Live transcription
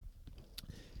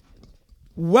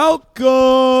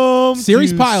Welcome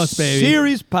Series to pilots, baby.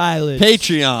 Series pilots.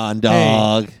 Patreon,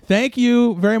 dog. Hey, thank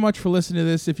you very much for listening to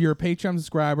this. If you're a Patreon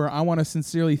subscriber, I want to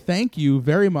sincerely thank you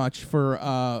very much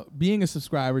for being a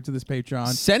subscriber to this Patreon.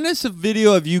 Send us a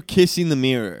video of you kissing the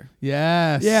mirror.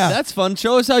 Yes. Yeah. That's fun.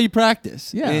 Show us how you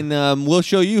practice. Yeah. And we'll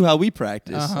show you how we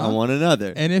practice on one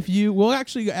another. And if we'll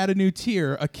actually add a new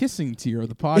tier, a kissing tier of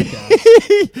the podcast.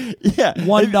 Yeah.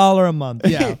 $1 a month.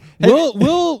 Yeah.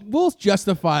 We'll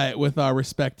justify it with our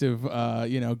respective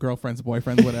girlfriends,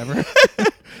 boyfriends, whatever.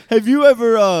 Have you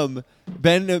ever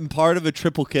been part of a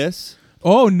triple kiss?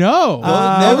 Oh no.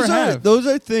 Never those have. those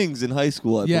are things in high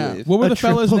school, I believe. What were A the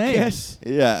fellas' triple names? kiss?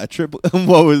 Yeah, a triple.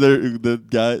 What were the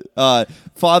guy?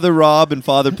 Father Rob and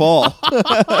Father Paul.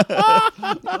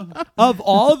 Of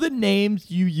all the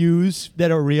names you use that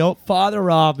are real, Father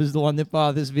Rob is the one that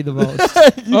bothers me the most.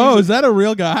 Oh, is that a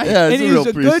real guy? Yeah, And it's he a was real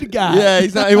a priest. good guy.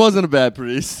 Yeah, he wasn't a bad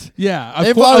priest. Yeah.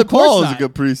 And Father Paul is not. a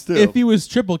good priest too. If he was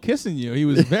triple kissing you, he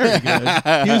was very good.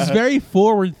 He was very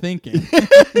forward thinking.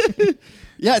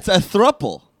 Yeah, it's a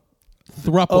thruple.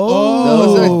 Thruple.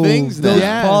 Oh. Those are things now. Those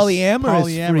Yes. polyamorous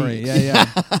Polyamory.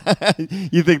 freaks. Yeah.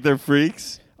 You think they're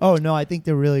freaks? Oh, no, I think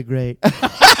they're really great.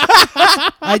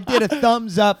 I did a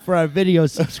thumbs up for our video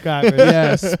subscribers.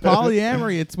 Yes.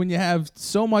 Polyamory, it's when you have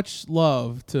so much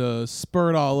love to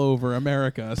spurt all over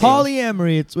America. So-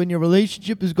 Polyamory, it's when your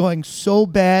relationship is going so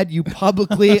bad you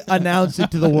publicly announce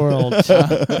it to the world.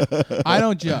 I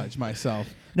don't judge myself.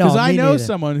 No, Because I me know neither.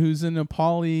 someone who's in a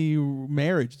poly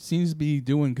marriage. Seems to be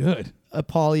doing good. A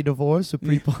poly divorce, a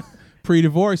pre-poly.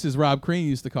 Pre-divorce, as Rob Crean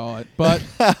used to call it. But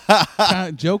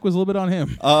joke was a little bit on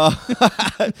him.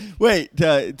 Wait,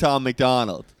 Tom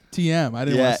McDonald. TM. I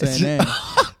didn't want to say a name.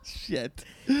 Shit.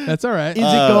 That's all right. Is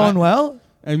it going well?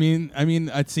 I mean,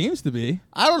 it seems to be.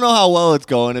 I don't know how well it's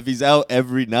going if he's out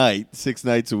every night, 6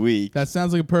 nights a week. That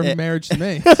sounds like a perfect marriage to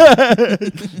me.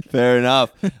 Fair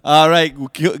enough. All right.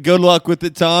 Good luck with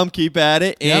it, Tom. Keep at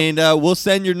it. Yep. And we'll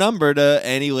send your number to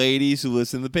any ladies who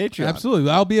listen to the Patreon.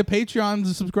 Absolutely. I'll be a Patreon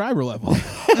subscriber level.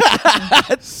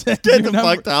 Get the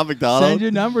fuck Tom McDonald. Send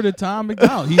your number to Tom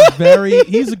McDonald.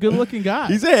 He's a good looking guy.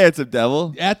 He's a handsome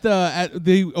devil. At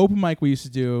the open mic we used to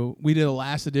do, we did a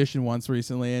last edition once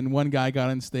recently, and one guy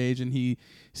got on stage and he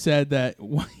said that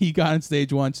he got on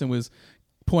stage once and was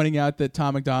pointing out that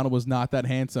Tom McDonald was not that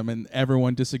handsome, and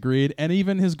everyone disagreed, and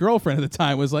even his girlfriend at the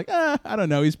time was like, I don't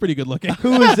know, he's pretty good looking.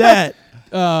 Who was that?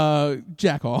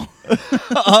 Jack Hall.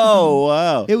 Oh,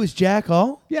 wow. It was Jack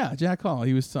Hall? Yeah, Jack Hall.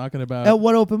 He was talking about At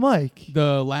what open mic?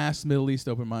 the last Middle East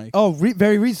open mic. Oh,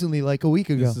 very recently, like a week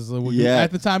ago. This is Yeah.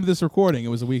 At the time of this recording, it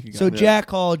was a week ago. So Jack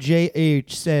Hall,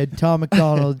 JH, said Tom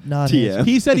McDonald not TM. handsome.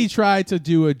 He said he tried to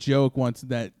do a joke once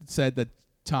that said that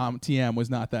Tom TM was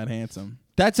not that handsome.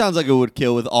 That sounds like it would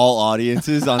kill with all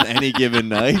audiences on any given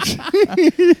night.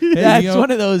 That's you know- one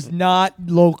of those not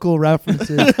local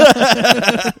references.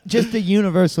 Just a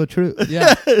universal truth.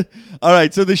 Yeah. All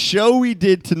right, so the show we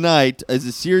did tonight is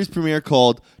a series premiere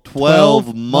called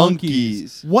 12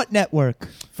 Monkeys. What network?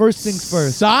 First things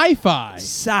first. Sci-fi.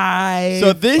 Sci.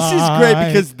 So this is great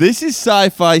because this is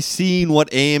sci-fi seeing what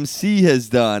AMC has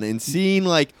done and seeing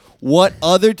like what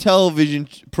other television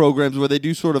programs where they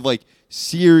do sort of like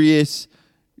serious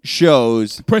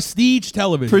shows. Prestige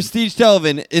television. Prestige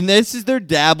television, and this is their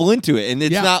dabble into it, and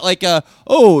it's Yeah. not like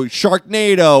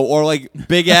Sharknado or like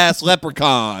big ass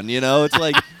Leprechaun, you know? It's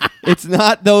like it's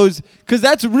not those, because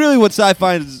that's really what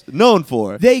sci-fi is known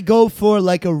for. They go for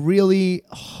like a really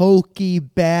hokey,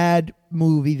 bad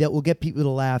movie that will get people to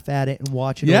laugh at it and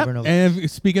watch it Yep. over and over.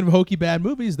 And speaking of hokey bad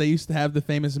movies, they used to have the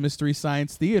famous Mystery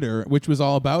Science Theater, which was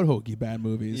all about hokey bad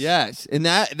movies. Yes, and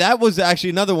that was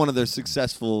actually another one of their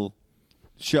successful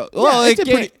shows. Yeah, Well, it's it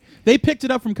a pretty- they picked it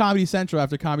up from Comedy Central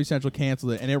after Comedy Central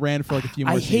canceled it, and it ran for like a few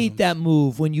more I seasons. hate that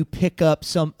move when you pick up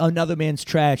another man's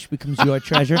trash becomes your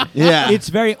treasure. Yeah. It's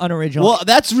very unoriginal. well,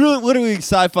 that's really literally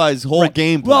sci-fi's whole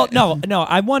gameplay. Well, no.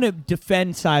 I want to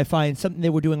defend sci-fi and something they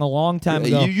were doing a long time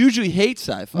ago. You usually hate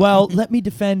sci-fi. Well, let me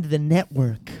defend the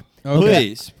network.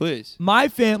 Okay. Please. My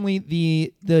family,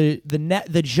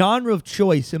 the genre of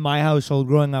choice in my household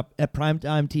growing up at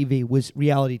primetime TV was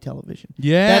reality television.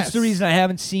 Yes. That's the reason I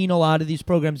haven't seen a lot of these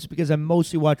programs, is because I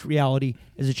mostly watched reality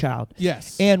as a child.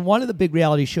 Yes. And one of the big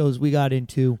reality shows we got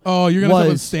into Oh, you're gonna talk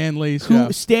about was Stan Lee's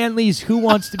show. Stanley's Who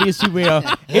Wants to Be a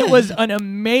Superhero. It was an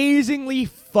amazingly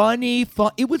funny.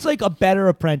 It was like a better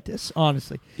Apprentice,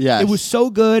 honestly. Yes. It was so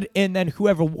good, and then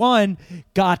whoever won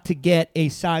got to get a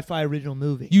sci-fi original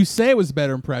movie. You say it was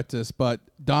better in Apprentice, but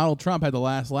Donald Trump had the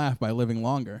last laugh by living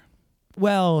longer.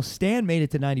 well, Stan made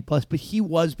it to 90 plus, but he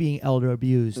was being elder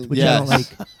abused, which I Yes.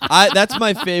 don't like. That's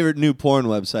my favorite new porn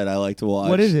website I like to watch.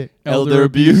 What is it? Elder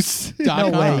abuse. No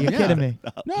way, you're kidding me.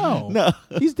 No. No.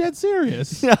 He's dead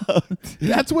serious. No.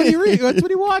 That's what he That's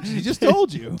what he watches. He just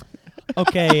told you.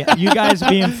 Okay, you guys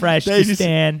being fresh They to just-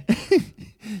 Stan.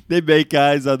 They make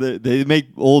guys they make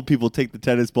old people take the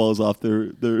tennis balls off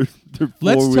their Let's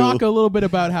four-wheel. talk a little bit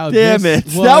about how Damn this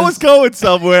it. That was going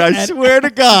somewhere, I swear to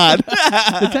God.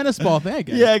 the tennis ball thing. I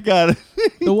get it. Yeah, I got it.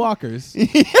 The walkers.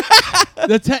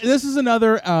 This is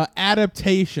another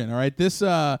adaptation. All right, this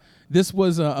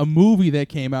was a movie that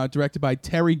came out directed by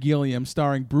Terry Gilliam,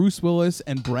 starring Bruce Willis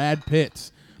and Brad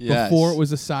Pitt. Yes. Before it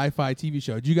was a sci-fi TV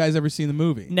show. Did you guys ever see the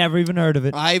movie? Never even heard of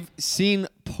it. I've seen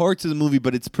parts of the movie,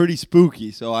 but it's pretty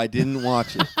spooky, so I didn't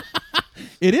watch it.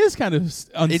 It is kind of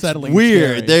unsettling. It's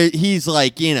weird. and scary. He's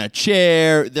like in a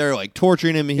chair. They're like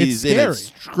torturing him. He's in a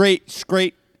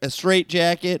straight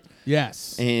jacket,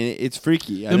 Yes. and it's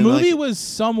freaky. The movie was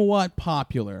somewhat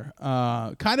popular,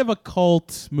 kind of a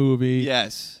cult movie.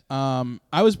 Yes.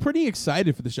 I was pretty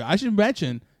excited for the show. I should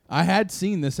mention I had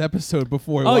seen this episode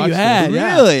before. Oh, I watched you had? it.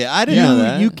 Yeah. Really? I didn't know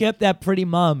that. You kept that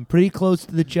pretty close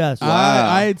to the chest. Wow.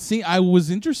 I had seen. I was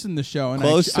interested in the show, and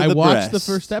Close to I the watched the breast.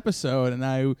 first episode, and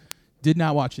I did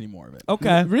not watch any more of it.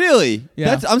 Okay. Really?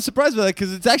 Yeah. I'm surprised by that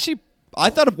because it's actually, I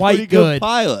thought, a Quite pretty good good.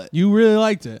 pilot. You really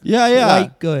liked it. Yeah.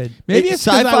 Quite good. Maybe It's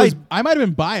it's because sci-fi. I might have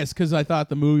been biased because I thought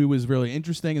the movie was really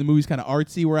interesting and the movie's kind of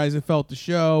artsy, whereas I felt the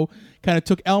show kind of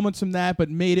took elements from that but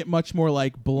made it much more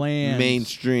like bland,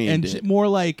 Mainstreamed and it. more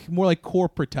like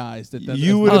corporatized.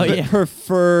 You would have Oh, yeah.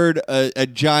 preferred a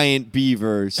giant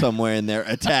beaver somewhere in there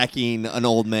attacking an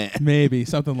old man. maybe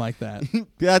something like that.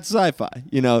 That's sci-fi,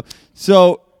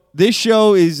 So this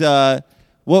show is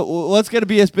what's going to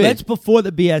be BSB? That's before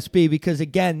the BSB because,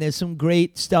 again, there's some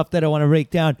great stuff that I want to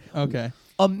break down. Okay.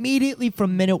 Immediately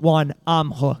from minute one,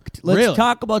 I'm hooked. Let's Really?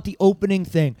 talk about the opening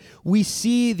thing. We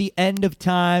see the end of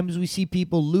times. We see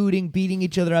people looting, beating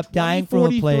each other up, dying from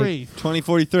a plague.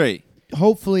 2043.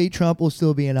 Hopefully, Trump will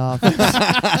still be in office.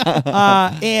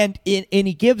 And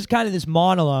he gives kind of this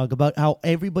monologue about how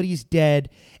everybody's dead,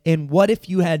 and what if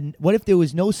there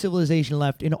was no civilization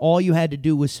left, and all you had to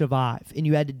do was survive, and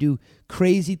you had to do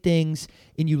crazy things,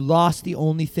 and you lost the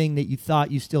only thing that you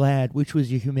thought you still had, which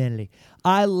was your humanity.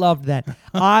 I love that.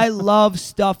 I love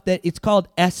stuff that it's called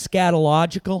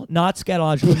eschatological, not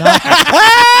scatological.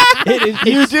 It is.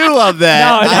 You do love that.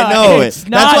 No, I know it's it.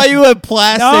 not- That's why you have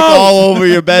plastic No. all over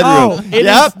your bedroom. No, it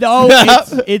Yep. is- no,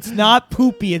 it's not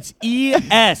poopy. It's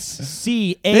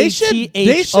ESCATHO.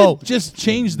 They should just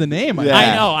change the name. Yeah.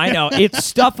 I know. It's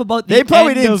stuff about the They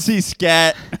probably end didn't of, see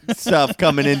scat stuff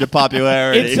coming into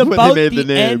popularity It's when about they made the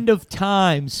the name. end of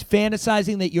times,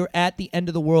 fantasizing that you're at the end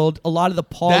of the world. A lot of the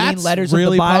Pauline That's letters of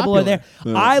really the Bible are there.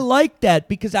 popular. I like that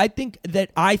because I think that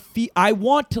I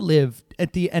want to live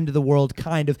at the end of the world,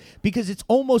 kind of, because it's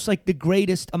almost like the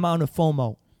greatest amount of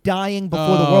FOMO. Dying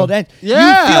before the world ends.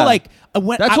 Yeah. You feel like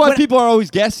when That's why people are always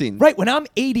guessing. Right, when I'm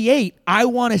 88, I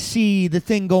want to see the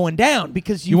thing going down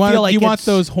because you want feel like you want it's-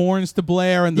 those horns to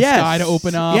blare and the Yes. sky to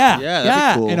open up. Yeah, Yeah,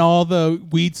 that'd be cool. And all the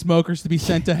weed smokers to be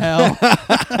sent to hell.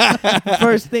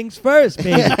 First things first,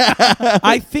 baby.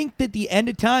 I think that the end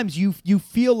of times, you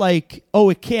feel like, oh,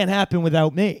 it can't happen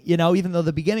without me. Even though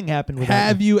the beginning happened without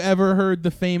Have me. you ever heard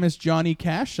the famous Johnny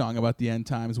Cash song about the end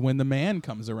times, When the Man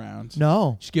Comes Around?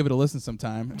 No. You should give it a listen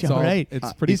sometime. It's All right.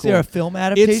 It's pretty Is cool. there a film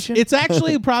adaptation? It's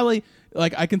actually probably,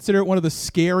 like, I consider it one of the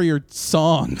scarier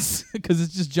songs because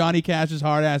it's just Johnny Cash's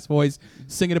hard-ass voice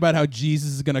singing about how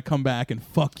Jesus is going to come back and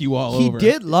fuck you all he over.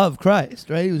 did love Christ,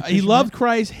 right? Was He pushing loved that.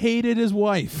 Christ, hated his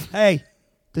wife. Hey,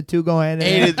 the two go hand in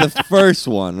hand. Hated the first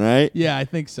one, right? Yeah, I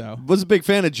think so. Was a big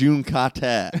fan of June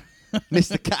Carter.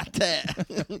 Mr.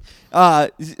 Carter.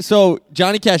 So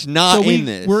Johnny Cash not So in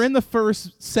this. we're in the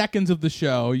first seconds of the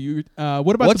show.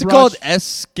 What about What's the it called? brush?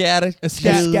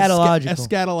 Eschatological.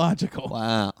 Eschatological.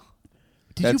 Wow.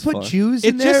 Did That's you put fun. Jews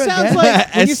It in just there sounds again?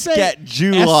 like when you say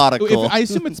Eschatological. I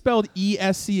assume it's spelled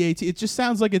ESCAT. It just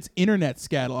sounds like it's internet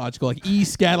scatological, like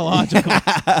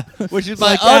e-scatological. Which is my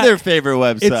like other favorite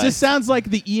website. It just sounds like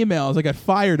the emails I got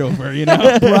fired over.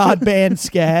 broadband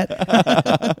scat.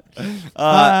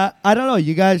 I don't know.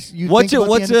 You guys, what's think it? about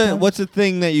What's the end of a times? what's a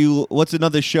thing that you? What's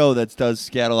another show that does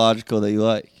scatological that you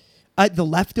like? The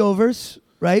Leftovers,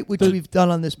 right? Which we've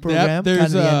done on this program. There's kind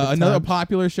of the end of another times.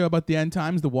 popular show about the end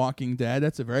times, The Walking Dead.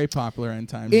 That's a very popular end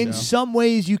times In show. some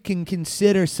ways, you can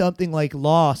consider something like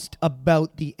Lost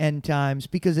about the end times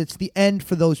because it's the end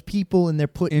for those people, and they're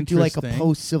put into like a Interesting.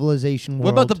 post-civilization world.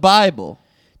 What about the Bible?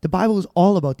 The Bible is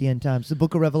all about the end times. The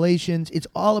book of Revelations, it's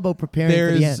all about preparing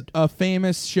for the There's end. a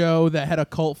famous show that had a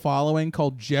cult following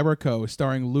called Jericho,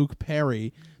 starring Luke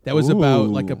Perry. That was about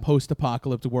like a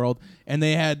post-apocalyptic world, and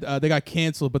they got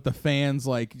canceled, but the fans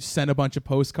like sent a bunch of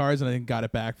postcards, and I think got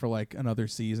it back for like another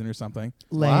season or something.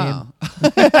 Lame. Wow.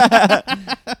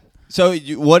 So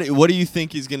what do you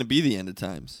think is going to be the end of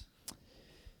times?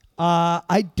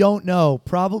 I don't know.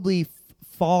 Probably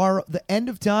the end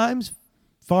of times,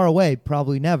 far away.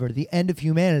 Probably never. The end of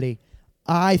humanity,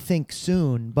 I think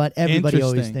soon, but everybody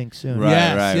always Interesting. thinks soon. Right,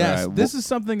 Yes. right. This is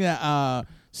something that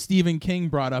Stephen King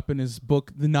brought up in his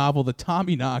book, the novel The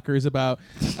Tommyknockers, about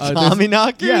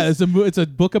Tommyknockers? Yeah, it's a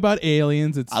book about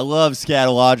aliens. I love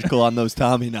Scatalogical on those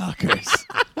Tommyknockers.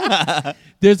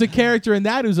 There's a character in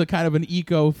that who's a kind of an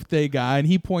eco-thing guy, and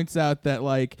he points out that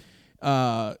like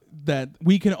that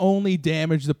we can only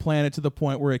damage the planet to the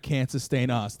point where it can't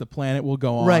sustain us. The planet will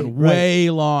go on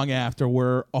way long after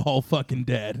we're all fucking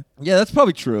dead. Yeah, that's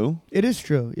probably true. It is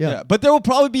true. Yeah. But there will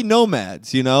probably be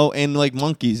nomads, and like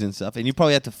monkeys and stuff, and you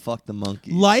probably have to fuck the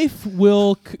monkeys. Life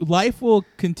will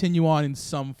continue on in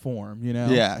some form,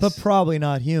 Yes. But probably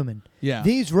not human. Yeah.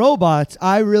 These robots,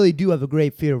 I really do have a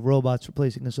great fear of robots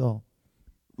replacing us all.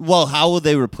 Well, how will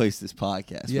they replace this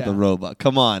podcast with a robot?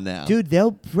 Come on now. Dude,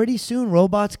 pretty soon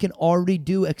robots can already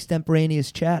do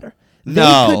extemporaneous chatter. They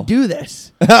No. could do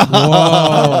this.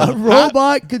 Whoa. A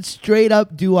robot could straight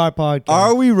up do our podcast.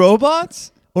 Are we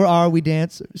robots? Or are we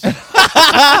dancers?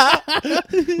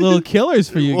 Little killers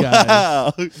for you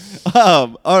guys.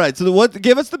 Wow. All right. So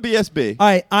give us the BSB. All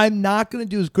right, I'm not going to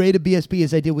do as great a BSB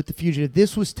as I did with The Fugitive.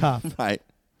 This was tough. Right.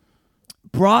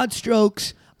 Broad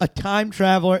strokes, a time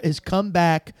traveler has come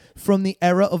back from the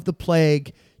era of the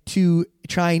plague to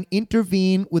try and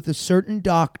intervene with a certain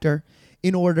doctor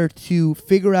in order to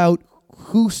figure out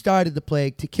who started the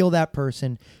plague, to kill that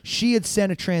person. She had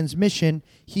sent a transmission.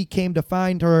 He came to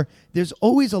find her. There's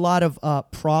always a lot of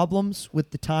problems with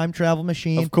the time travel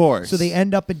machine. Of course. So they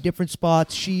end up in different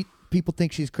spots. People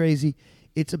think she's crazy.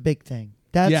 It's a big thing.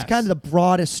 That's kind of the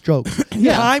broadest stroke.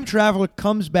 Yeah. Time traveler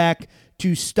comes back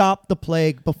to stop the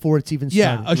plague before it's even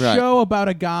started. Yeah, a show about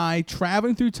a guy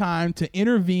traveling through time to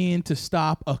intervene to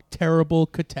stop a terrible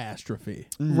catastrophe.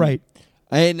 Right.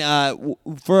 And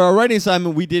for our writing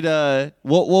assignment, we did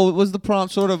what was the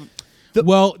prompt sort of?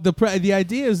 The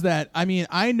idea is that,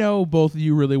 I know both of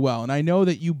you really well, and I know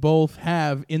that you both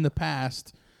have in the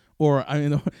past,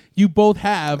 you both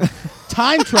have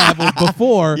time traveled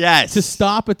before to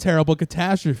stop a terrible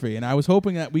catastrophe. And I was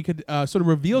hoping that we could sort of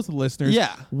reveal to the listeners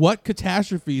what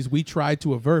catastrophes we tried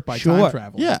to avert by time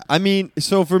travel. Yeah,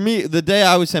 so for me, the day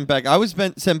I was sent back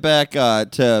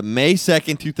to May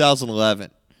 2nd,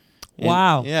 2011.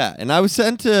 Wow. Yeah, and I was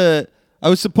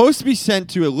supposed to be sent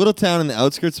to a little town in the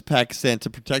outskirts of Pakistan to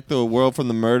protect the world from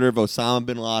the murder of Osama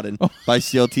bin Laden by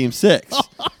SEAL Team 6.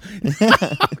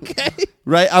 Okay.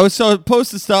 Right? I was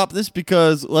supposed to stop this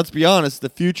because, let's be honest, the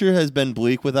future has been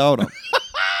bleak without him.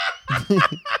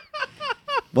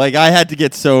 Like, I had to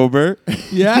get sober.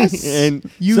 Yes. And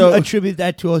You attribute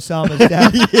that to Osama's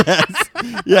death.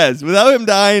 Yes. Without him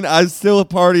dying, I was still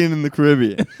partying in the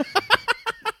Caribbean.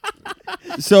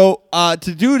 So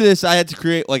to do this, I had to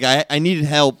create, I needed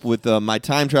help with my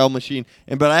time travel machine,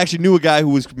 but I actually knew a guy who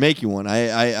was making one.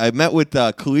 I met with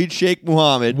Khalid Sheikh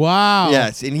Mohammed. Wow.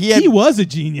 Yes, and he was a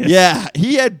genius. Yeah,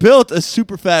 he had built a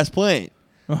super fast plane.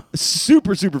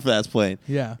 Super fast plane.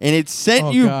 Yeah. And it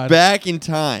sent you back in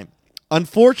time.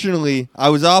 Unfortunately, I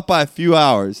was off by a few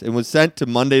hours and was sent to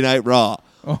Monday Night Raw,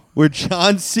 where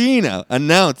John Cena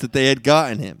announced that they had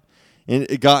gotten him.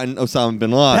 And gotten Osama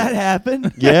bin Laden. That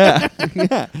happened? Yeah.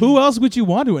 Who else would you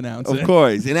want to announce it? Of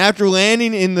course. And after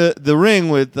landing in the ring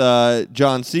with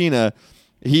John Cena,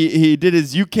 he did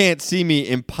his "You Can't See Me"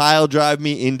 and pile drive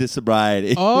me into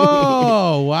sobriety.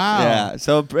 Oh, wow. Yeah.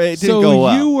 So it didn't go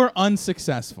well. So you were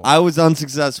unsuccessful. I was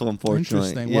unsuccessful, unfortunately.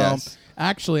 Interesting. Yes. Well,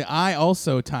 actually, I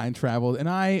also time traveled, and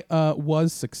I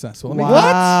was successful. Wow.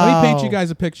 Let me paint you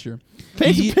guys a picture.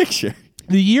 Paint a picture.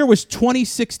 The year was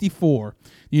 2064.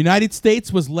 The United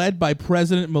States was led by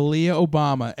President Malia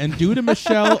Obama, and due to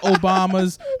Michelle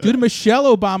Obama's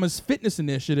fitness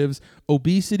initiatives,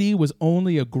 obesity was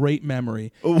only a great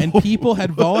memory, and people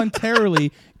had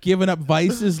voluntarily given up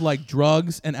vices like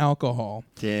drugs and alcohol.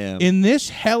 Damn. In this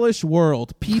hellish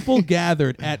world, people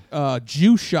gathered at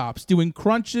juice shops doing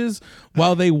crunches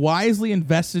while they wisely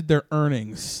invested their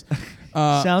earnings.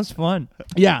 Sounds fun.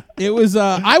 Yeah, it was.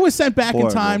 I was sent back in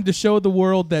Horrible. time to show the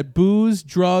world that booze,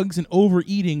 drugs, and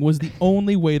overeating was the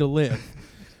only way to live.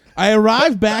 I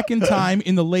arrived back in time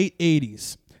in the late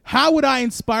 80s. How would I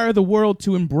inspire the world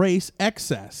to embrace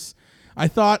excess? I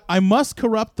thought I must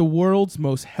corrupt the world's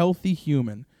most healthy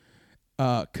human.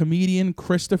 comedian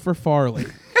Christopher Farley.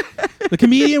 The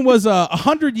comedian was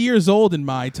 100 years old in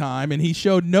my time, and he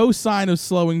showed no sign of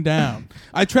slowing down.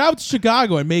 I traveled to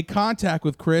Chicago and made contact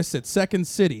with Chris at Second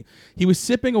City. He was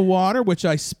sipping a water, which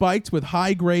I spiked with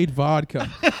high-grade vodka.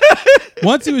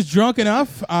 Once he was drunk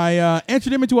enough, I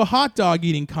entered him into a hot dog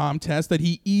eating contest that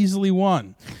he easily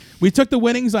won. We took the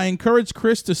winnings. I encouraged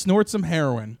Chris to snort some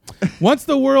heroin. Once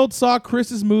the world saw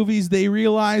Chris's movies, they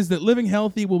realized that living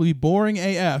healthy will be boring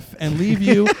AF and leave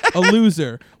you a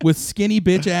loser with skinny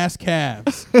bitch-ass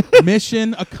calves.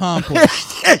 Mission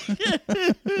accomplished.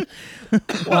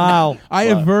 Wow. I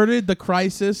averted the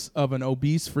crisis of an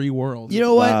obese-free world. You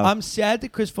know what? Wow. I'm sad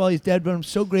that Chris Farley's dead, but I'm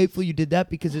so grateful you did that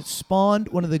because it spawned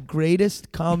one of the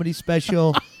greatest comedy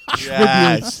special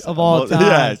tributes of all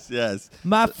time. Yes.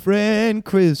 My friend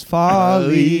Chris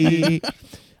Farley.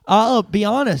 I'll be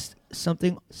honest,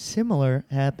 something similar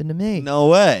happened to me. No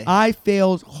way. I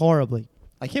failed horribly.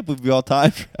 I can't believe we all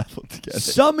time traveled together.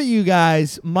 Some of you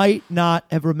guys might not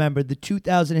have remembered the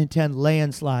 2010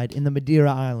 landslide in the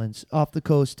Madeira Islands off the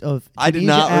coast of Tunisia, I did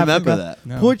not remember Africa, that.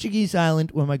 No. Portuguese island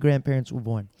where my grandparents were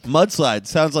born. Mudslide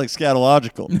sounds like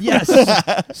scatological. Yes.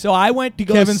 So I went to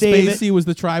go Kevin save Spacey was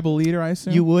the tribal leader, I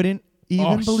assume? You wouldn't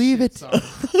even believe shit, it. sorry.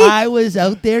 I was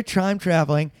out there time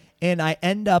traveling, and I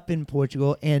end up in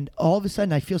Portugal, and all of a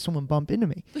sudden I feel someone bump into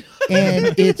me.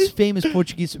 And it's famous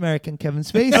Portuguese-American Kevin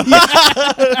Spacey.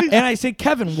 And I said,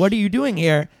 Kevin, what are you doing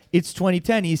here? It's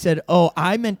 2010. He said, oh,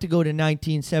 I meant to go to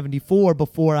 1974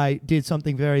 before I did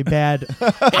something very bad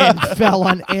and fell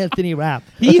on Anthony Rapp.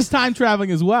 He's time traveling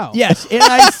as well. Yes. And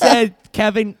I said,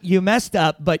 Kevin, you messed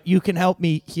up, but you can help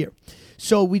me here.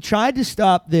 So we tried to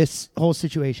stop this whole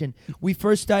situation. We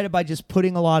first started by just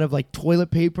putting a lot of like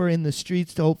toilet paper in the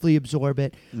streets to hopefully absorb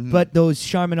it. But those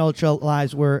Charmin Ultra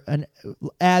ads were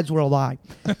a lie.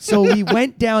 So we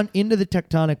went down into the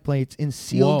tectonic plates and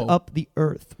sealed up the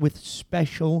earth with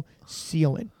special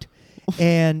sealant.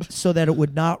 And so that it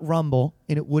would not rumble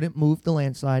and it wouldn't move the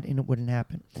landslide and it wouldn't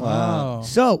happen. Wow.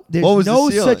 So What there's was the no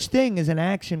sealant? such thing as an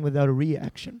action without a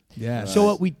reaction. Yes. So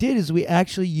what we did is we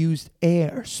actually used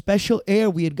air, special air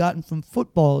we had gotten from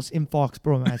footballs in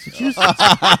Foxborough, Massachusetts.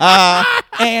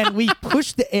 And we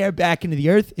pushed the air back into the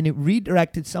earth and it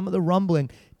redirected some of the rumbling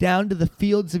down to the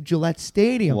fields of Gillette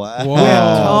Stadium. Wow. Whoa. Where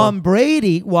Tom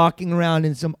Brady, walking around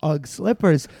in some Ugg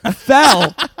slippers,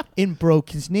 fell and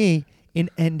broke his knee and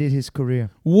ended his career.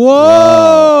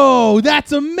 Whoa,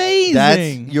 that's amazing.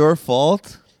 That's your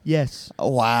fault? Yes.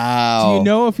 Wow. Do you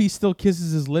know if he still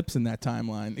kisses his lips in that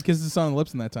timeline? He kisses his son on the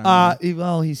lips in that timeline.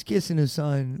 Well, he's kissing his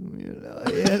son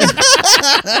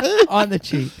on the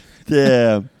cheek.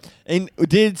 Damn. And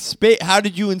how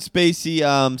did you and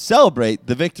Spacey celebrate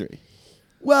the victory?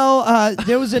 Well,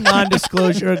 there was a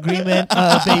non-disclosure agreement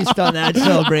based on that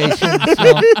celebration,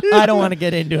 so I don't want to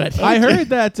get into it. I heard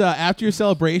that after your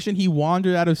celebration, he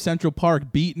wandered out of Central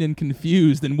Park beaten and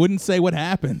confused and wouldn't say what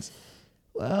happened.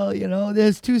 Well,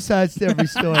 there's two sides to every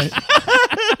story.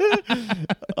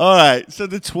 All right. So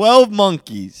the 12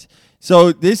 monkeys.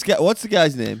 So this guy, what's the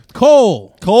guy's name?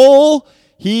 Cole. Cole.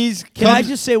 Can I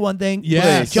just say one thing?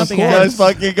 Yes, Please, jumping of ahead. Let's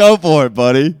fucking go for it,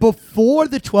 buddy. Before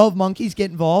the 12 Monkeys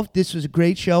get involved, this was a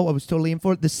great show. I was totally in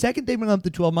for it. The second they bring up the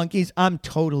 12 Monkeys, I'm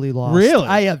totally lost. Really?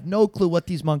 I have no clue what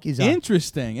these monkeys are.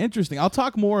 Interesting. I'll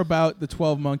talk more about the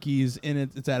 12 Monkeys in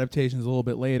its adaptations a little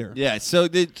bit later. Yeah, so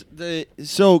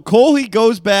so Cole, he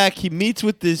goes back, he meets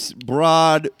with this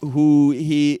broad who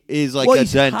he is like a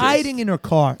he's dentist. hiding in her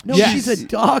car. No, Yes. she's a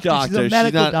doctor. She's Doctor. a She's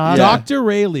medical not- doctor. Yeah. Dr.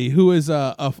 Rayleigh, who is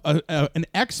an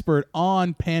expert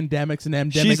on pandemics and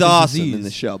endemics She's and awesome disease. in the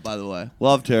show, by the way.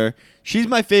 Loved her. She's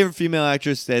my favorite female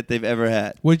actress that they've ever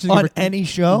had. What'd you think On of her, any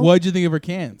show? What'd you think of her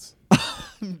cans?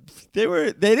 They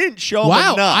didn't show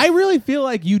Wow, enough. I really feel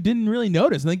like you didn't really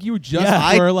notice. I think you were just Yeah.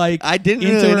 I didn't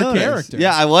into really her notice. character.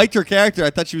 Yeah, I liked her character. I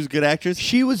thought she was a good actress.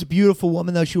 She was a beautiful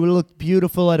woman, though. She would have looked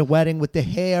beautiful at a wedding with the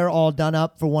hair all done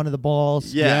up for one of the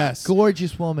balls. Yeah. Yes.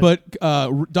 Gorgeous woman. But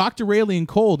Dr. Rayleigh and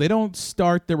Cole, they don't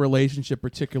start their relationship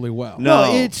particularly well.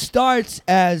 No. it starts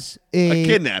as A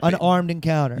kidnapping. an armed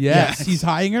encounter. Yes. Yes. He's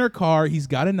hiding in her car. He's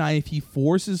got a knife. He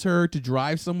forces her to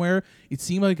drive somewhere. It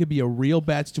seemed like it could be a real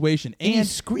bad situation. And he's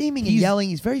screaming and yelling.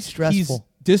 He's very stressful. He's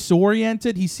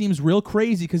disoriented. He seems real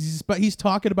crazy because he's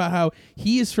talking about how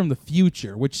he is from the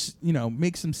future, which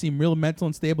makes him seem real mental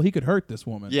and stable. He could hurt this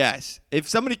woman. Yes. If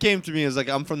somebody came to me and was like,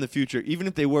 I'm from the future, even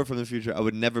if they were from the future, I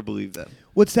would never believe them.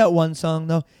 What's that one song,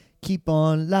 though? Keep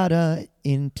on ladder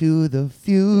into the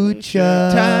future.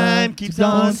 Time keeps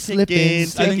on ticking, I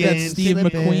think that's Steve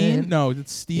slipping McQueen. No,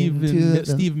 it's Steve into the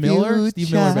Steve Miller. Steve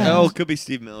future. Miller. Band. Oh, it could be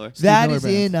Steve Miller. That Miller is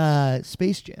in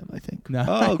Space Jam, I think. Nice.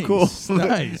 Oh, cool.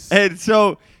 Nice. And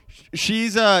so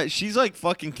she's like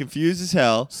fucking confused as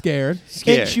hell. Scared.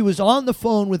 And she was on the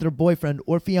phone with her boyfriend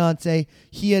or fiance.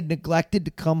 He had neglected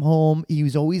to come home. He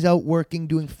was always out working,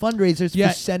 doing fundraisers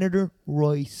for Senator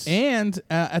Royce. And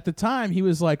at the time, he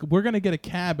was like, we're going to get a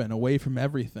cabin away from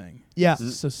everything. Yeah.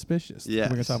 Suspicious. Yes.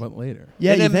 We're going to talk about it later.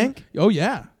 Yeah, you think? Oh,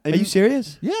 yeah. Are you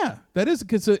serious? Yeah. That is,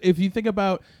 because if you think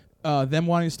about them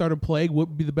wanting to start a plague, what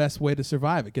would be the best way to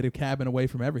survive it? Get a cabin away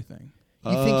from everything.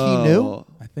 You think he knew?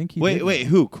 I think he Wait,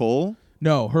 who? Cole?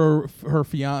 No, her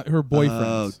boyfriend.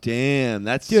 Oh, damn.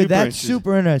 That's Dude, super that's interesting.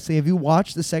 super interesting. Have you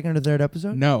watched the second or third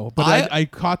episode? No, but I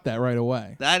caught that right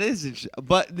away. That is interesting.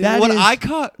 But That what is I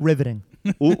caught riveting.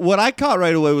 what I caught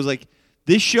right away was like,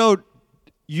 this show,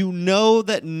 you know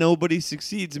that nobody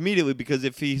succeeds immediately because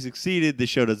if he succeeded, the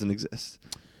show doesn't exist.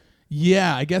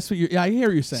 Yeah, I guess I hear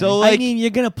what you're saying. So, I mean, you're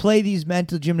gonna play these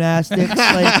mental gymnastics.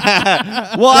 Like,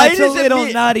 well, that's a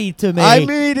little nutty to me. I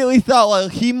immediately thought, well,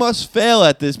 he must fail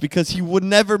at this because he would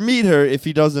never meet her if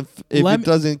he doesn't. If it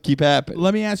doesn't keep happening.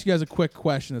 Let me ask you guys a quick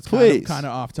question. That's kind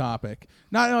of off topic.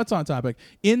 No, it's on topic.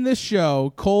 In this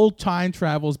show, Cole time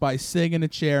travels by sitting in a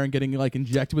chair and getting like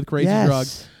injected with crazy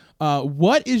drugs.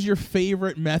 What is your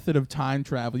favorite method of time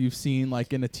travel you've seen,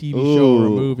 like in a TV show or a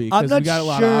movie? I'm not we got a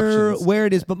lot sure of options. where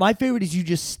it is, but my favorite is you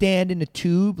just stand in a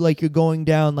tube like you're going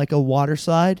down like a water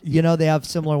slide. You know, they have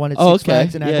similar one at Six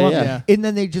Flags and Agawam. Yeah. And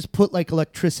then they just put like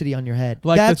electricity on your head.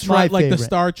 Like That's my favorite. like the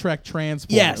Star Trek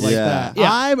transport. Yes. Like Yeah.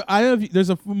 that. Yeah.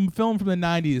 There's a film from the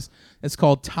 90s. It's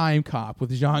called Time Cop with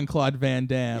Jean-Claude Van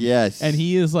Damme. Yes. And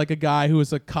he is like a guy who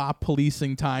is a cop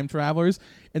policing time travelers.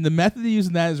 And the method they use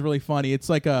in that is really funny. It's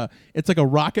like a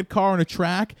rocket car on a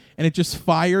track, and it just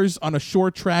fires on a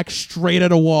short track straight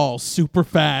at a wall super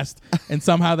fast, and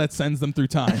somehow that sends them through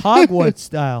time. Hogwarts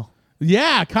style.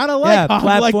 Yeah, kind of like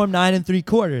platform 9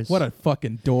 3/4. What a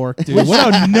fucking dork, dude!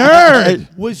 What a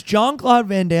nerd! Was Jean-Claude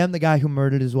Van Damme the guy who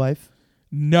murdered his wife?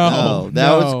 No,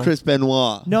 that was Chris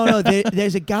Benoit. No.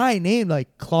 There's a guy named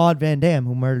like Claude Van Damme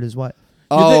who murdered his wife.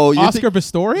 Oscar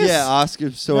Pistorius? Yeah, Oscar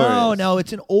Pistorius. No,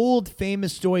 it's an old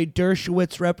famous story.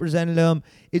 Dershowitz represented him.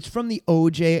 It's from the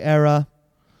OJ era.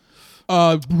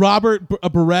 Robert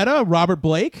Beretta, Robert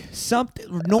Blake,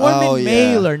 Something. Norman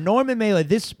Mailer.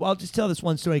 I'll just tell this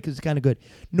one story because it's kind of good.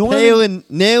 Palin.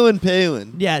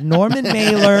 Yeah, Norman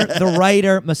Mailer, the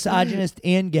writer, misogynist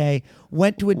and gay,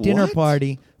 went to a dinner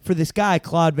party for this guy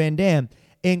Claude Van Damme,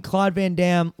 and Claude Van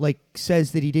Damme like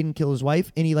says that he didn't kill his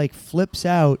wife, and he like flips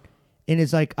out and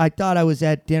is like, "I thought I was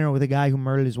at dinner with a guy who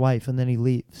murdered his wife," and then he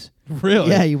leaves.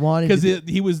 Really? Yeah, he wanted because to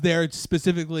he was there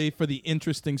specifically for the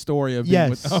interesting story of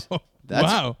Yes. being with. Oh,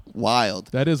 That's wild.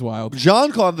 That is wild.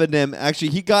 Jean-Claude Van Damme, actually,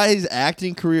 he got his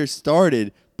acting career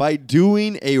started by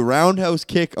doing a roundhouse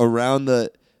kick around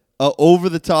the over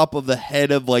the top of the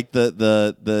head of like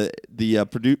the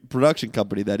production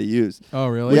company that he used. Oh,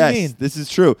 really? Yes, this is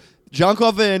true.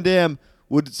 Jean-Claude Van Damme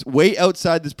would wait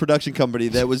outside this production company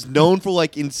that was known for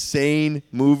like insane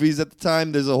movies at the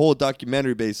time. There's a whole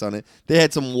documentary based on it. They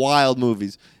had some wild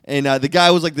movies. And the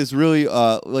guy was like this really,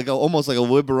 almost like a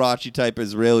Liberace type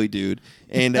Israeli dude.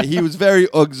 And he was very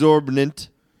exorbitant.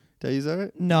 Did I use that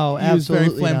right? No, he was very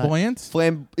absolutely not.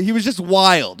 flamboyant. He was just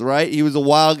wild, right? He was a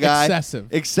wild guy.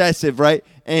 Excessive, right?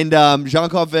 And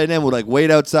Jean-Claude Van Damme would like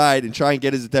wait outside and try and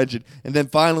get his attention. And then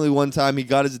finally one time he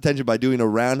got his attention by doing a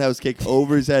roundhouse kick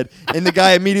over his head. And the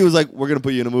guy immediately was like, "We're going to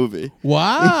put you in a movie."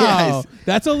 Wow. Yes.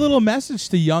 That's a little message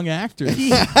to young actors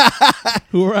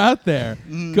who are out there.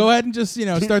 Go ahead and just,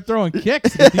 start throwing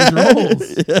kicks at these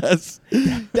roles. Yes.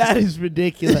 That is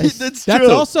ridiculous. That's That's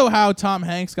also how Tom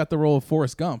Hanks got the role of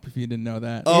Forrest Gump, if you didn't know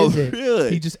that. Oh, Is it? really?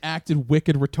 He just acted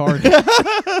wicked retarded.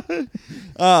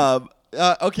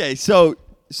 Okay, so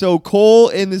Cole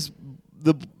and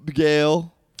the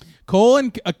Gale. Cole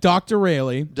and Dr.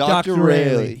 Rayleigh. Dr.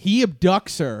 Rayleigh. He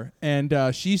abducts her,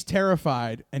 and she's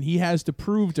terrified, and he has to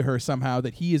prove to her somehow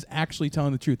that he is actually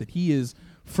telling the truth, that he is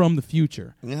from the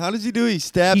future. And how does he do it? He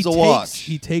stabs a watch.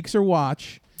 He takes her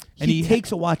watch. And he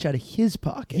takes a watch out of his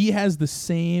pocket. He has the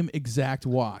same exact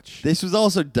watch. This was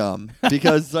also dumb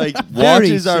because like Very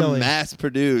watches are silly. mass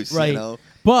produced, Right. you know.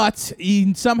 But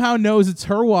he somehow knows it's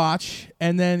her watch,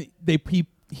 and then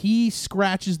he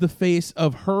scratches the face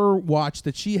of her watch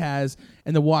that she has,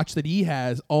 and the watch that he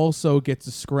has also gets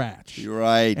a scratch. You're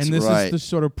right. And this is to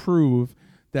sort of prove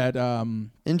that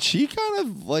and she kind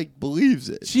of like believes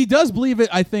it. she does believe it,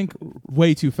 I think,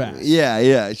 way too fast.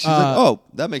 Yeah. She's like, "Oh,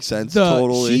 that makes sense."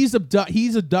 Totally. He's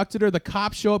abducted her. The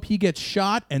cops show up. He gets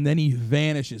shot, and then he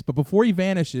vanishes. But before he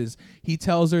vanishes, he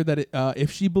tells her that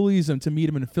if she believes him, to meet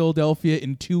him in Philadelphia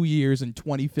in 2 years in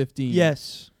 2015.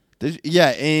 Yes.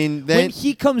 And then when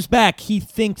he comes back, he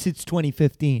thinks it's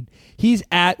 2015.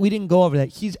 We didn't go over that.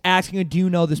 He's asking her, do you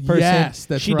know this person? Yes,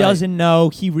 that's she right. doesn't know.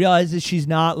 He realizes she's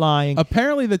not lying.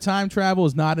 Apparently, the time travel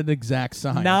is not an exact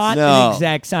science. Not an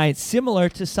exact science. Similar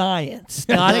to science.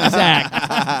 Not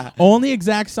exact. Only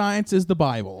exact science is the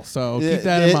Bible. So keep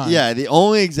that in mind. Yeah, the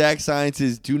only exact science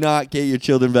is do not get your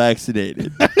children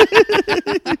vaccinated.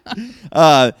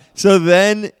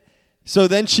 So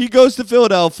then she goes to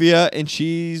Philadelphia and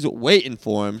she's waiting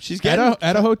for him. She's getting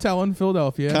at a hotel in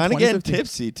Philadelphia. Kind of getting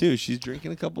tipsy too. She's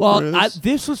drinking a couple. Well,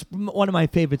 this was one of my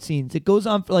favorite scenes. It goes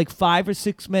on for like 5 or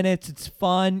 6 minutes. It's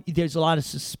fun. There's a lot of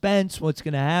suspense. What's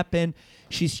going to happen?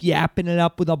 She's yapping it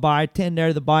up with a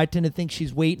bartender. The bartender thinks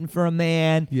she's waiting for a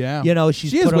man. Yeah,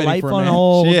 she's she put her waiting life for a on man.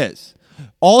 hold. She is.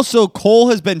 Also, Cole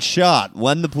has been shot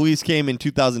when the police came in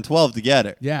 2012 to get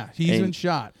her. Yeah, he's been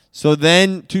shot. So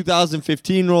then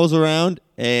 2015 rolls around,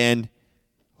 and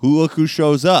look who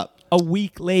shows up. A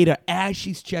week later, as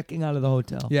she's checking out of the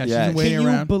hotel. Yeah, she's been waiting Can you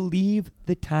around. believe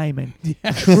the timing?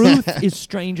 Truth is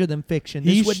stranger than fiction.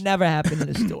 This He would never happen in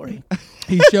a story.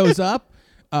 He shows up.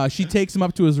 She takes him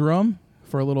up to his room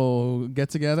for a little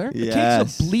get-together.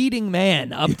 Yes. Takes a bleeding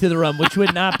man up to the room, which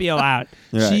would not be allowed.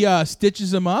 Right. She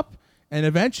stitches him up, and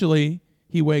eventually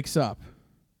he wakes up.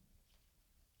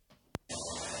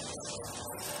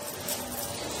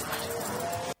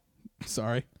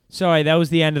 Sorry, that was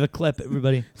the end of the clip,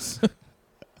 everybody.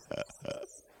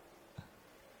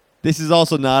 This is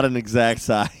also not an exact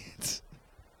science.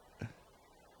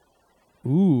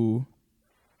 Ooh.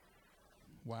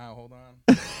 Wow, hold on.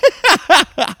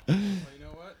 Oh, you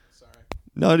know what? Sorry.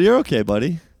 No, you're okay,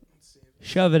 buddy.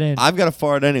 Shove it in. I've got a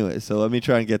fart anyway, so let me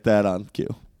try and get that on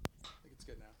cue. I think it's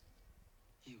good now.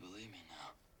 You believe me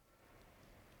now?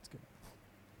 It's good.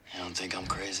 You don't think I'm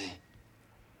crazy?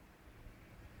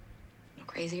 No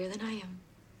crazier than I am.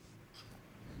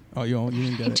 Oh, you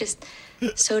didn't get I it. just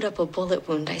sewed up a bullet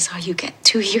wound I saw you get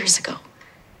 2 years ago.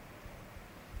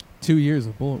 2 years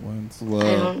of bullet wounds. Whoa.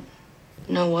 I don't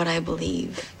know what I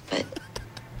believe, but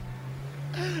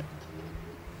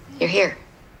you're here.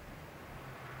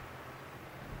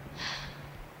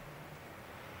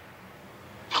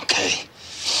 Okay.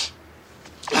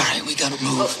 All right, we gotta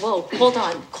move. Whoa, hold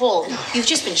on. Cole, you've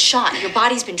just been shot. Your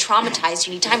body's been traumatized.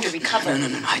 You need time to recover.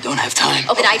 No, I don't have time.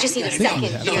 Oh, but I just need a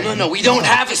second. No, we don't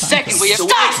have a second. We have to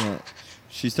Stop!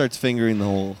 She starts fingering the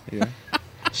hole here.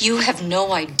 You have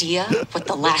no idea what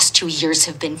the last 2 years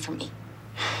have been for me.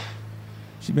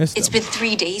 She missed It's him. been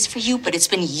 3 days for you, but it's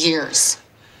been years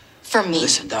for me.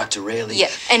 Listen, Dr. Rayleigh. Yeah,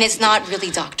 and it's not really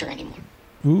doctor anymore.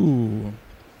 Ooh.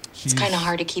 It's kind of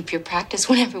hard to keep your practice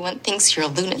when everyone thinks you're a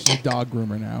She's a lunatic. dog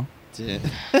groomer now.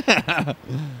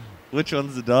 Which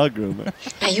one's the dog groomer?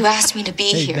 Now, you asked me to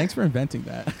be Hey, here, thanks for inventing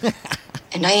that.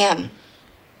 and I am.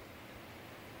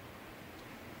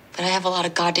 But I have a lot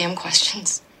of goddamn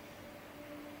questions.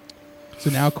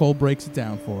 So now Cole breaks it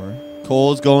down for her.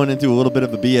 Cole's going into a little bit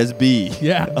of a BSB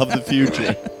Yeah. of the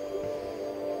future.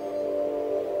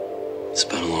 It's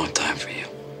been a long time for you.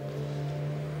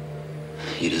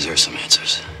 You deserve some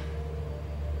answers.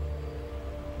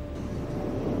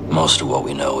 Most of what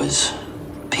we know is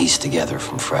pieced together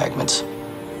from fragments.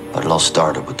 But it all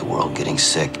started with the world getting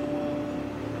sick.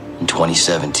 In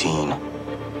 2017,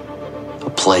 a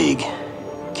plague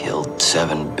killed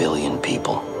 7 billion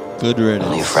people. Good Only a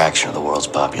riddance. fraction of the world's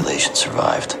population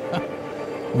survived.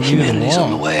 We need a Humanity's on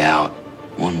the wall. way out.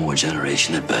 One more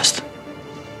generation at best.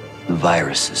 The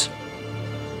viruses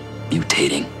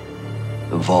mutating,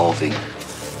 evolving.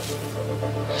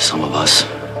 Some of us,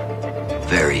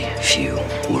 very few,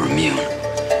 were immune.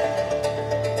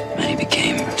 Many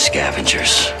became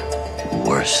scavengers.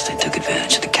 Worse, they took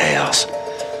advantage of the chaos,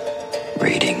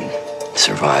 raiding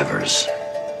survivors,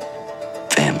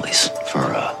 families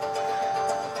for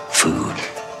food,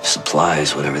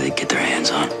 supplies, whatever they get their hands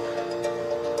on.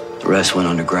 The rest went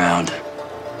underground,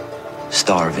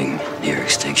 starving near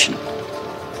extinction.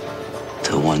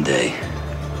 Till one day,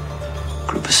 a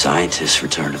group of scientists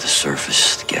returned to the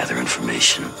surface to gather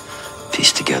information,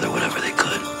 piece together whatever they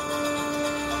could.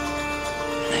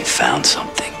 And they found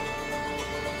something.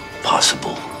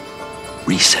 Possible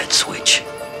reset switch.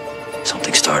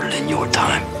 Something started in your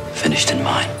time, finished in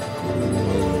mine.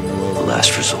 The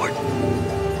last resort.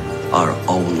 Our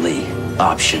only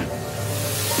option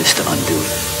is to undo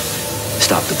it.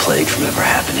 Stop the plague from ever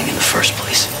happening in the first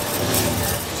place.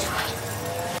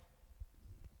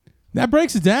 That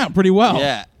breaks it down pretty well.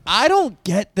 Yeah. I don't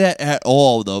get that at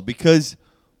all, though, because,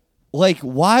 like,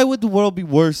 why would the world be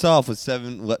worse off with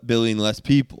 7 billion less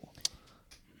people?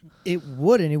 It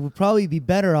wouldn't. It would probably be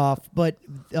better off, but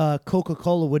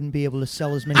Coca-Cola wouldn't be able to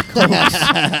sell as many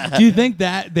Cokes. Do you think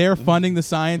that they're funding the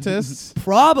scientists?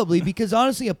 Probably, because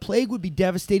honestly, a plague would be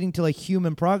devastating to like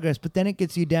human progress, but then it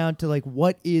gets you down to like,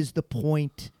 what is the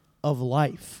point of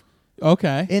life?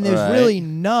 Okay. And there's Right. really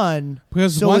none.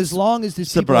 Because so once- as long as there's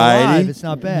Sobriety. people alive, it's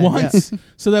not bad. Once,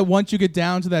 so that once you get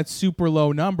down to that super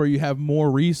low number, you have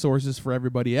more resources for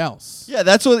everybody else. Yeah,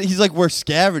 that's what he's like. We're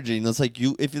scavenging. It's like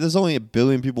if there's only 1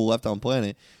 billion people left on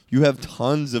planet, you have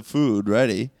tons of food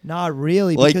ready. Not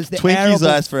really, Like because the Twinkies arable-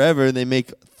 last forever, and they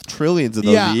make trillions of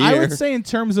those a year. I would say in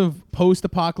terms of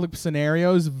post-apocalypse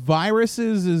scenarios,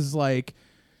 viruses is like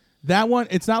that one.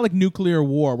 It's not like nuclear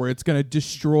war where it's going to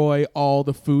destroy all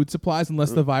the food supplies unless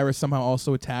the virus somehow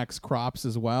also attacks crops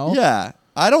as well. Yeah,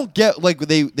 I don't get like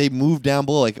they move down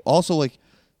below. Like also like,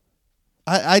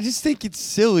 I just think it's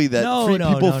silly that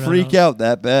people freak out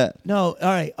that bad. No, all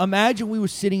right. Imagine we were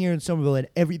sitting here in Somerville and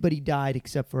everybody died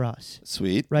except for us.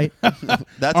 Sweet, Right? that's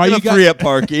Are gonna you free up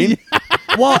parking.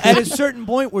 Well, at a certain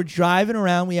point, we're driving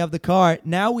around. We have the car.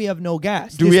 Now we have no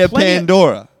gas. Do we There's have plenty of-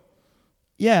 Pandora?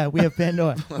 Yeah, we have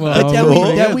Pandora. Well, but that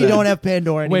cool. we don't have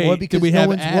Pandora anymore Wait, because do we no have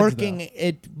one's ads, working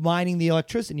at mining the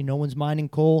electricity. No one's mining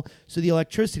coal, so the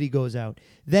electricity goes out.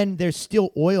 Then there's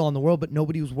still oil on the world, but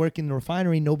nobody was working the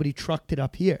refinery. Nobody trucked it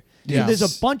up here. So Yes.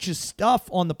 there's a bunch of stuff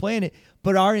on the planet,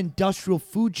 but our industrial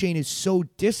food chain is so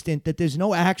distant that there's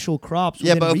no actual crops.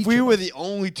 Yeah, within but reach if we of were us. the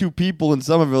only 2 people in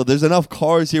Somerville, there's enough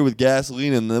cars here with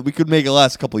gasoline in them that we could make it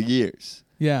last a couple of years.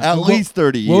 Yeah. At And least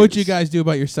 30 years. What would you guys do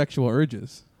about your sexual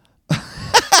urges?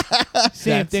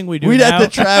 same thing we do We'd now. have to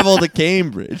travel to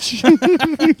Cambridge.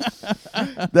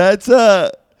 That's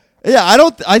yeah,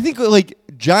 I think like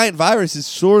giant virus is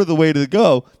sort of the way to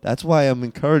go. That's why I'm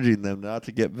encouraging them not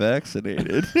to get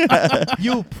vaccinated.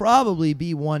 You'll probably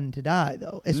be one to die,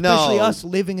 though, especially No. us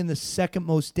living in the second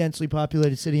most densely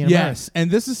populated city in America. Yes,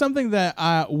 and this is something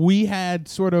that we had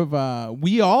sort of,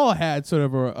 we all had sort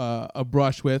of a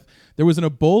brush with. There was an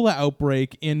Ebola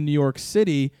outbreak in New York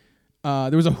City. There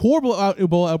was a horrible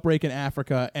Ebola outbreak in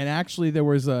Africa, and actually there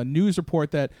was a news report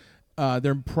that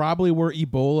there probably were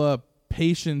Ebola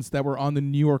patients that were on the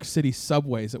New York City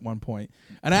subways at one point.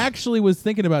 And I actually was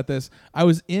thinking about this. I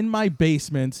was in my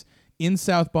basement in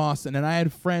South Boston, and I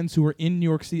had friends who were in New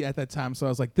York City at that time. So I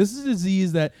was like, this is a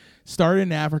disease that started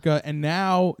in Africa, and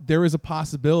now there is a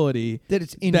possibility That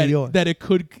it's in New York. that it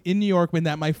could in New York, when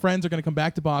that my friends are going to come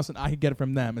back to Boston, I could get it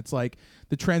from them. It's like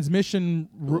the transmission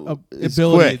It's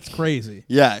ability. quick. It's crazy.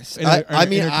 Yes. In a- I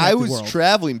mean, I interconnected was world.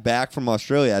 traveling back from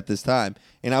Australia at this time,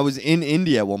 and I was in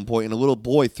India at one point, and a little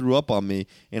boy threw up on me,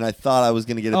 and I thought I was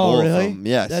going to get Ebola Oh, really? from him.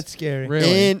 Yes. That's scary.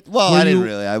 Really? And, well, Were I didn't you-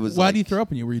 really. I was Why like, did he throw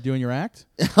up on you? Were you doing your act?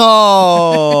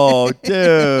 Oh,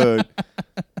 dude.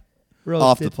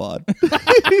 Off the Roasted. pod.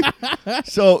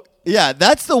 So, yeah,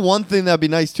 that's the one thing that'd be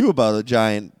nice, too, about a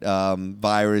giant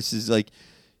virus is, like,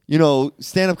 you know,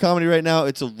 stand-up comedy right now,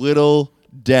 it's a little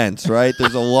dense, right?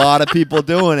 There's a lot of people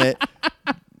doing it.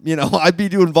 You know, I'd be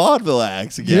doing vaudeville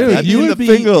acts again. Dude, I'd you be in would the be-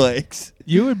 Finger Lakes.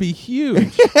 You would be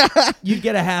huge. You'd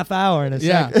get a half hour in a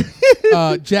Yeah.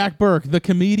 second. Jack Burke, the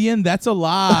comedian, that's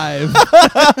alive.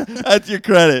 That's your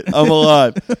credit. I'm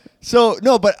alive. So,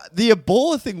 no, but the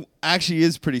Ebola thing actually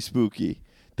is pretty spooky.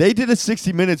 They did a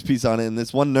 60 Minutes piece on it, and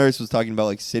this one nurse was talking about,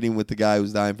 like, sitting with the guy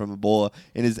who's dying from Ebola,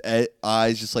 and his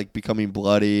eyes just, like, becoming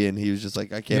bloody, and he was just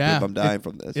like, I can't believe I'm dying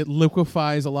from this. It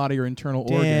liquefies a lot of your internal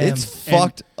Damn. organs. It's and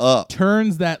fucked up.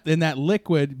 Turns that, and that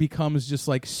liquid becomes just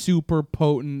like super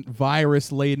potent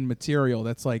virus-laden material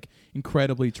that's like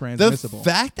incredibly The transmissible.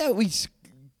 fact that we,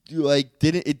 like,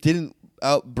 didn't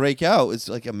break out is,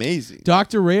 like, amazing.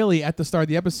 Dr. Rayleigh at the start of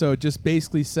the episode just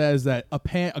basically says that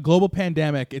a global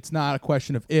pandemic, it's not a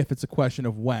question of if, it's a question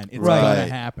of when. It's Right. going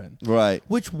to happen. Right.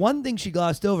 Which one thing she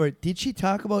glossed over, did she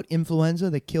talk about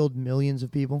influenza that killed millions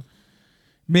of people?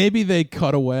 Maybe they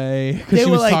cut away because They she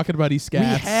were was like, talking about We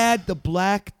Scats. had the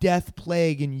Black Death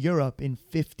Plague in Europe in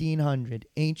 1500.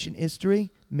 Ancient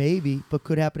history? Maybe, but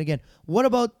could happen again. What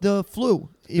about the flu?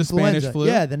 The Spanish flu?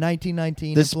 Yeah, the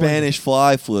 1919 The influenza. Spanish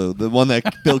fly flu, the one that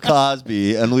Bill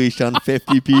Cosby unleashed on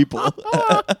 50 people.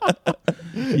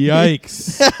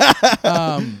 Yikes.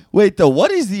 Wait, though,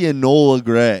 what is the Enola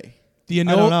Gray? The I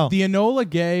don't know. Enola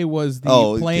Gay was the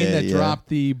Oh, plane gay, that yeah. dropped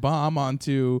the bomb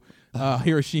onto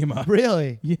Hiroshima.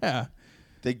 Really? Yeah.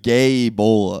 The gay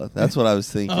Ebola. That's what I was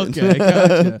thinking. Okay,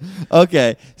 gotcha.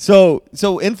 Okay, so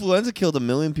influenza killed 1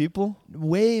 million people?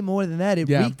 Way more than that. It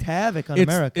Yeah. wreaked havoc on It's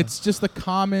America. it's just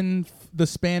the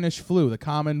Spanish flu.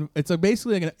 It's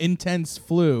basically like an intense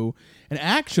flu. And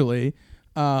actually,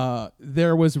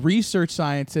 there was research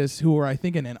scientists who were, I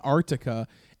think, in Antarctica,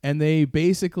 and they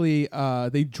basically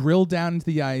they drilled down into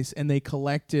the ice and they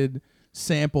collected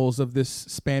samples of this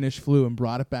Spanish flu and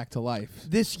brought it back to life.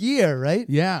 This year, right?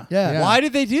 Yeah. Why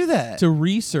did they do that? To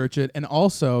research it and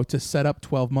also to set up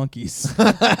 12 monkeys.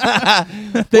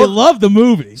 They love the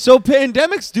movie. So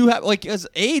pandemics do have, like, as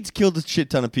AIDS killed a shit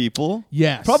ton of people.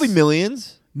 Yes. Probably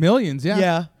millions. Millions, yeah.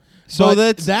 Yeah. So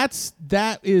But that's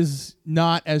that is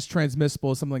not as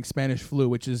transmissible as something like Spanish flu,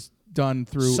 which is done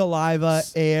through Saliva,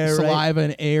 air, right? saliva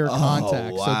and air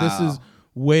contact. wow. So this is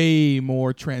way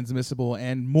more transmissible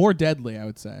and more deadly, I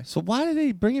would say. So why did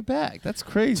they bring it back? That's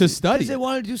crazy. To study. Because they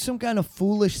want to do some kind of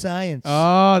foolish science.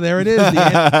 Oh, there it is.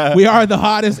 We are the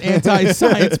hottest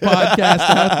anti-science podcast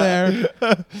out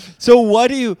there. So what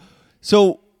do you?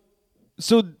 So,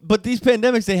 but these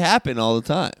pandemics, they happen all the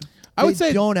time. I would They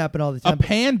say don't happen all the a time.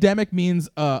 pandemic means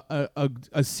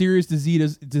a serious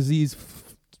disease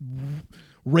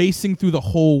racing through the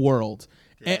whole world.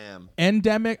 Damn.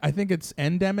 Endemic, I think it's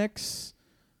endemics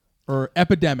or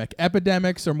epidemic.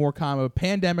 Epidemics are more common.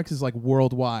 Pandemics is like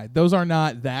worldwide. Those are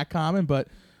not that common, but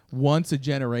once a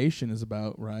generation is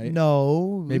about right.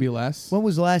 No. Maybe less. When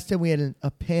was the last time we had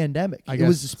a pandemic? I it guess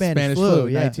was the Spanish flu.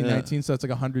 Yeah. 1919. So it's like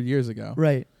 100 years ago.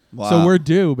 Right. Wow. So we're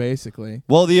due basically.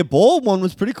 Well, the Ebola one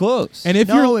was pretty close. And if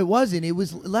No, you're it wasn't. It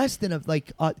was less than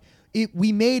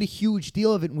we made a huge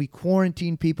deal of it and we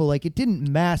quarantined people. Like, it didn't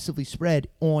massively spread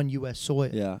on U.S. soil.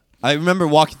 yeah. I remember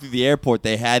walking through the airport.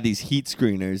 They had these heat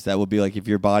screeners that would be like, if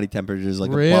your body temperature is like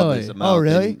above Really? this amount, Oh,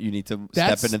 really? then you need to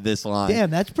That's- step into this line.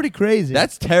 Damn, that's pretty crazy.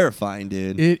 That's terrifying,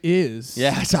 dude. it is.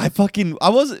 Yeah, so it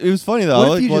was funny though.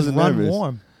 What I if you just wasn't run nervous.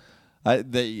 warm? Hey,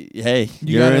 You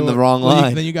you're gotta- in the wrong well,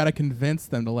 line. Then you got to convince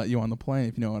them to let you on the plane,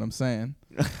 if you know what I'm saying.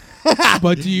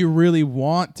 But do you really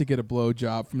want to get a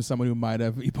blowjob from someone who might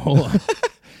have Ebola?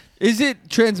 Is it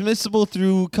transmissible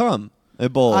through cum?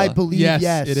 Ebola. I believe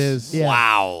Yes, it is. Yeah.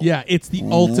 Wow. Yeah, it's the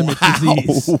ultimate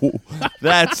disease.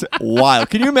 That's wild.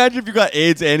 Can you imagine if you got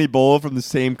AIDS and Ebola from the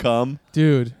same cum?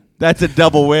 Dude. That's a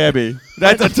double whammy.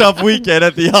 That's a tough weekend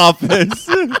at the office.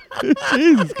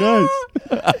 Jesus Christ.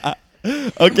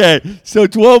 Okay, so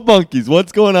 12 monkeys.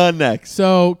 What's going on next?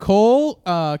 So Cole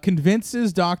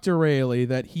convinces Dr. Rayleigh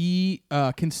that he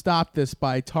can stop this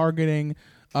by targeting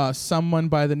someone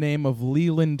by the name of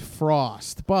Leland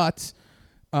Frost. But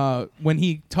when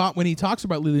he talks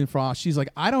about Leland Frost, she's like,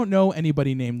 I don't know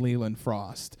anybody named Leland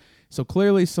Frost. So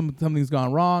clearly something's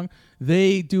gone wrong.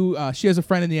 They do. She has a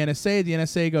friend in the NSA. The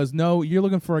NSA goes, no, you're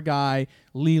looking for a guy,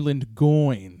 Leland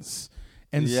Goins.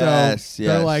 And Yes, so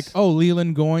they're yes. like, oh,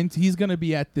 Leland Goins, he's going to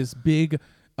be at this big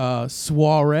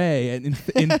soiree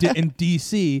in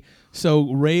D.C.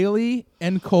 So Rayleigh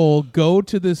and Cole go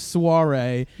to this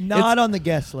soiree. Not on the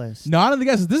guest list. Not on the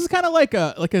guests. This is kind of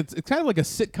it's kind of like a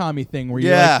sitcom-y thing where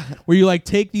Yeah. you like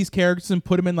take these characters and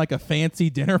put them in like a fancy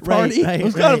dinner party. Right, It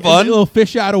was right. kind of A fun. little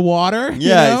fish out of water. Yes, you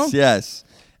know? yes.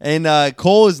 And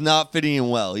Cole is not fitting in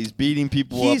well. He's beating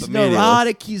people He's up immediately.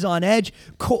 neurotic. He's on edge.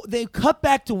 They cut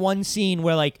back to one scene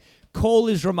where, like, Cole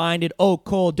is reminded, oh,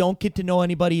 Cole, don't get to know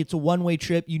anybody. It's a one-way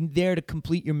trip. You're there to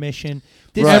complete your mission.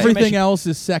 This is your Everything mission. else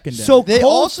is secondary. So They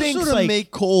Cole also thinks, sort of like, make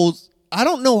Cole's... I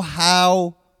don't know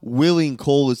how willing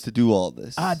Cole is to do all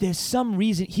this. there's some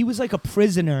reason. He was like a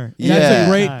prisoner. Yeah. That's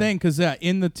a great Time. thing because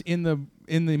in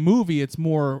the movie, it's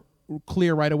more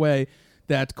clear right away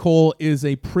that Cole is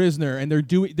a prisoner, and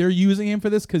they're using him for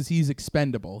this because he's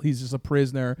expendable. He's just a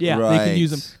prisoner. Yeah. They can Right.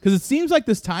 use him because it seems like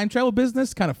this time travel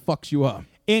business kind of fucks you up.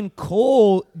 And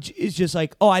Cole is just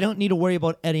like, oh, I don't need to worry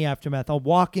about any aftermath. I'll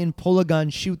walk in, pull a gun,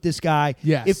 shoot this guy.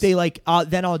 Yes. If they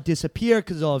then I'll disappear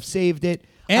because I'll have saved it.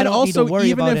 I And don't also, need to worry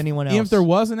even about if, anyone even else. if there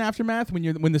was an aftermath,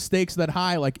 when the stakes are that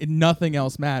high, like nothing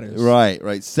else matters.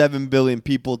 Right. 7 billion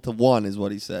people to 1 is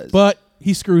what he says. But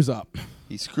he screws up.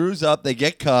 he screws up. They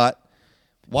get caught.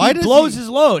 Why he does blows his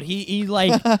load. He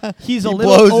like he's a He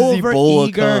little blows his over Ebola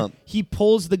eager. cum. He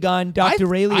pulls the gun. Dr.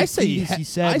 Rayleigh, I say he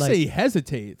said, I like, say he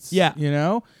hesitates. Yeah. you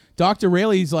know, Dr.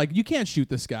 Rayleigh's like, you can't shoot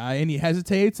this guy, and he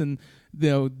hesitates, and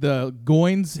the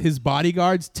Goins, his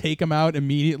bodyguards, take him out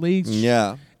immediately.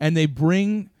 Yeah. and they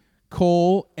bring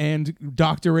Cole and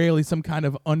Dr. Rayleigh some kind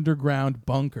of underground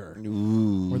bunker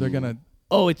where they're gonna.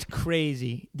 oh, it's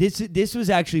crazy. This was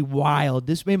actually wild.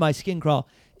 This made my skin crawl.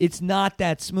 It's not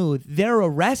that smooth. They're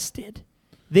arrested.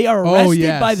 They are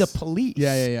arrested by the police.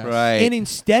 Yeah. Right. And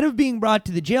instead of being brought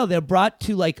to the jail, they're brought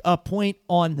to like a point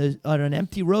on an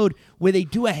empty road where they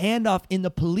do a handoff, and the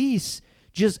police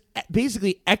just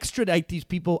basically extradite these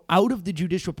people out of the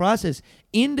judicial process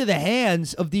into the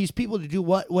hands of these people to do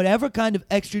whatever kind of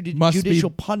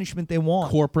extrajudicial punishment they want.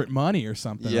 Corporate money or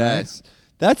something. Yes.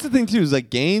 That's the thing, too, is like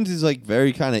Gaines is like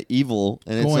very kind of evil,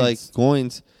 and it's Goins. like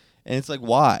Goins, and it's like,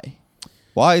 why?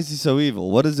 Why is he so evil?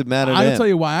 What does it matter to I'll him? tell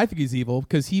you why I think he's evil,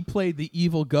 because he played the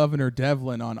evil Governor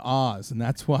Devlin on Oz, and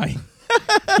that's why.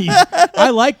 I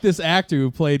like this actor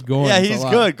who played Goins. Yeah, a he's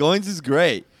lot. good. Goins is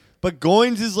great. But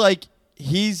Goins is like,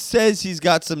 he says he's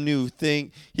got some new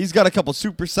thing. He's got a couple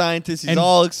super scientists. He's And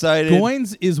all excited.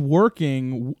 Goins is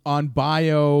working on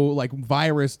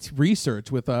virus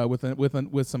research with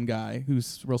some guy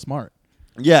who's real smart.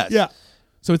 Yes. Yeah.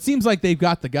 So it seems like they've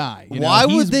got the guy. you know? Why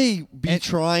He's- would they be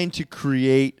trying to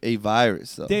create a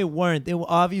virus, though? They weren't. They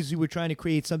obviously were trying to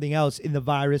create something else, and the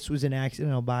virus was an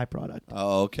accidental byproduct.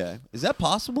 Oh, okay. Is that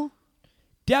possible?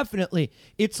 Definitely.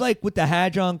 It's like with the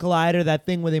Hadron Collider, that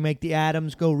thing where they make the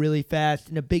atoms go really fast.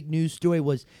 And a big news story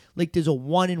was like there's a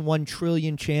 1 in 1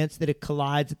 trillion chance that it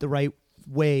collides at the right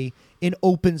way and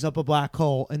opens up a black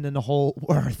hole, and then the whole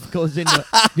Earth goes into it.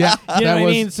 Yeah, You know that what I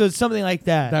was- mean? So it's something like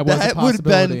that. That was a That would have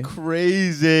possibility. been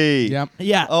crazy. Yep.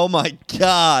 Yeah. Oh, my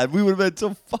God. We would have been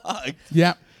so fucked.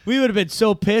 Yep. We would have been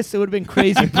so pissed. It would have been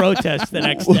crazy protests the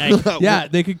next day. Yeah,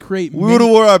 they could create. We would have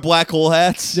wore our black hole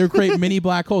hats. They create mini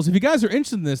black holes. If you guys are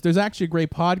interested in this, there's actually a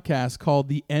great podcast called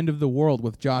 "The End of the World"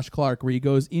 with Josh Clark, where he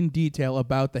goes in detail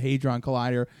about the Hadron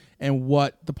Collider and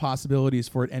what the possibilities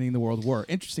for it ending the world were.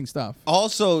 Interesting stuff.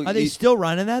 Also, Are they still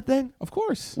running that thing? Of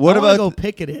course. what I wanna about go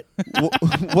picket it?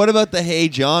 what about the Hey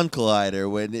John Collider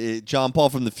when John Paul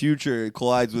from the future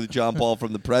collides with John Paul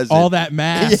from the present? All that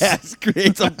mass. Yes,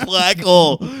 creates a black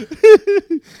hole.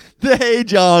 The Hey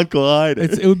John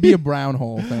Collider. It would be a brown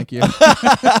hole. Thank you.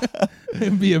 It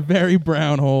would be a very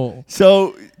brown hole.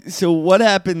 So what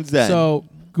happens then? So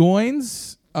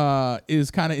Goins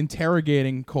is kind of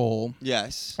interrogating Cole.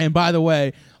 yes. And by the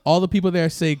way, all the people there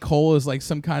say Cole is like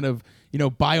some kind of,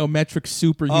 biometric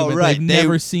superhuman right. they've They-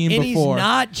 never seen And before. he's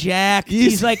not jacked.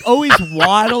 He's like always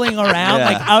waddling around, Yeah.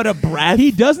 like out of breath.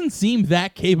 He doesn't seem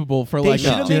that capable for They like should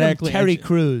a have made him genetically Terry ancient-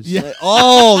 Crews. Yeah.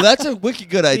 Oh, that's a wicked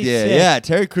good idea. sick. Yeah,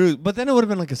 Terry Crews. But then it would have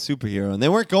been like a superhero, and they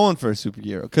weren't going for a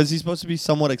superhero because he's supposed to be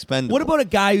somewhat expendable. What about a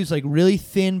guy who's like really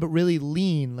thin but really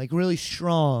lean, like really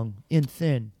strong and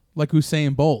thin? Like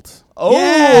Usain Bolt. Oh,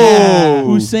 Yeah.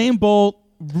 Usain Bolt,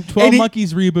 12 And he-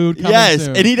 Monkeys reboot coming yes,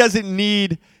 soon. and he doesn't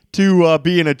need to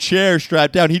be in a chair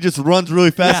strapped down. He just runs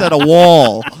really fast Yeah. at a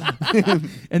wall.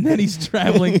 And then he's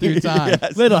traveling through time.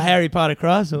 Yes. Little Harry Potter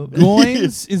crossover.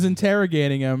 Goins is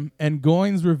interrogating him, and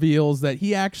Goins reveals that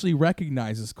he actually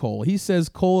recognizes Cole. He says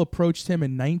Cole approached him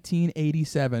in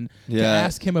 1987 to Yeah.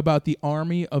 ask him about the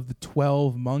army of the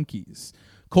 12 monkeys.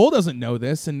 Cole doesn't know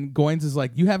this, and Goins is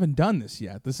like, you haven't done this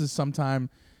yet. This is sometime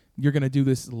you're going to do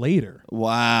this later.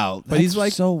 Wow, But he's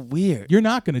like- so weird. You're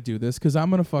not going to do this because I'm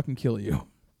going to fucking kill you.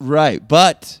 Right,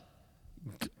 but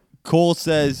Cole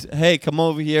says, "Hey, come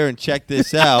over here and check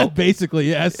this out." Basically,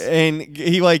 yes. And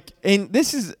and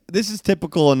this is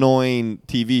typical annoying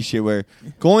TV shit where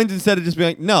Goins, instead of just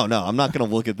being like, no, I'm not gonna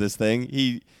look at this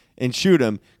thing, and shoot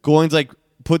him. Goins like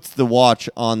puts the watch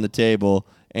on the table,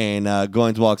 and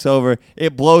Goins walks over.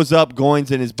 It blows up. Goins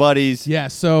and his buddies. Yeah,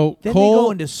 so Then Cole they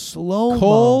go into slow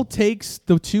Cole takes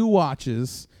the two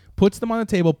watches, puts them on the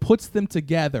table, puts them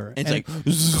together, It's and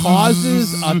like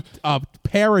causes a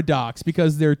paradox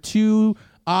because they're two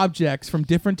objects from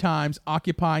different times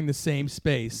occupying the same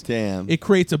space. Damn. It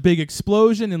creates a big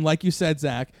explosion, and like you said,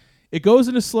 Zach, it goes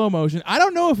into slow motion. I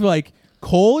don't know if like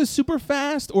Cole is super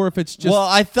fast or if it's just well,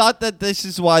 I thought that this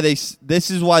is why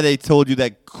they told you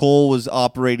that Cole was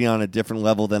operating on a different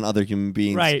level than other human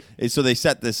beings. Right. And so they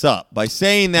set this up by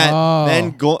saying that. Oh.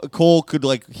 Then Cole could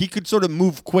he could sort of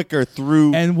move quicker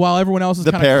through and while everyone else is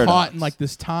The kind of paradox. caught in like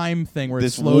this time thing where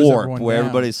this it slows warp everyone where down.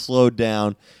 everybody's slowed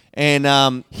down.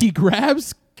 And He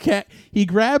grabs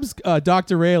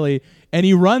Dr. Rayleigh and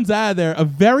he runs out of there. A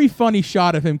very funny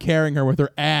shot of him carrying her with her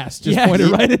ass just Yeah, pointed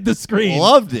he- right at the screen.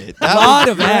 loved it. That Lot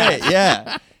was of great. ass.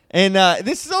 Yeah. And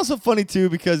this is also funny too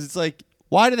because it's like,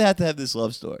 why do they have to have this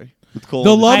love story with Cole?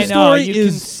 The and love I know, story you can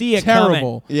is see it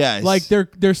terrible. coming. Yes. Like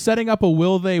they're setting up a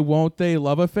will they won't they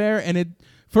love affair, and it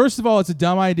first of all it's a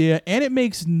dumb idea and it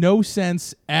makes no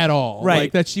sense at all. Right.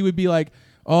 Like that she would be like,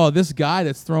 oh, this guy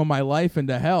that's thrown my life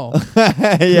into hell.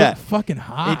 yeah. Look fucking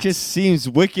hot. It just seems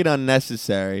wicked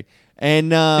unnecessary.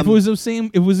 And if it was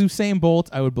Usain Bolt,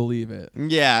 I would believe it.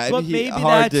 yeah, But maybe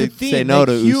hard that's the to theme. say no like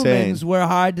to humans, Usain. we're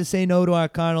hard to say no to our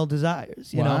carnal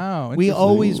desires. You Wow, know, we interesting.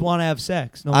 always want to have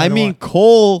sex. No I matter mean, what.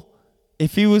 Cole,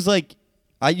 if he was like,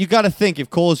 you got to think if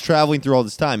Cole is traveling through all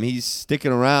this time, he's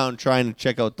sticking around trying to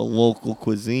check out the local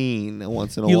cuisine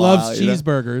once in a He while. loves you know?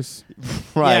 cheeseburgers.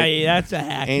 right? Yeah, that's a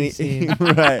hacky And scene.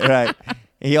 right.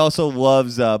 He also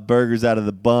loves burgers out of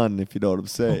the bun, if you know what I'm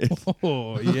saying.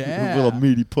 Oh yeah. Little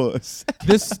meaty puss.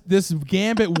 this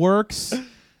gambit works.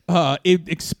 It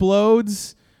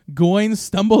explodes. Goins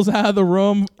stumbles out of the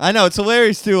room. I know, it's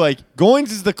hilarious too. Like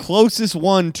Goins is the closest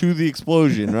one to the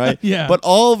explosion, right? Yeah. But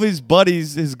all of his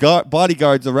buddies, his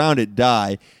bodyguards around it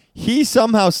die. He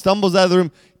somehow stumbles out of the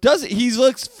room. He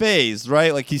looks phased,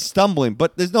 right? Like he's stumbling,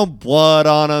 but there's no blood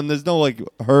on him. There's no like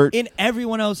hurt. And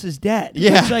everyone else is dead.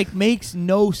 Yeah. Which like makes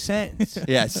no sense.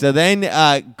 Yeah. So then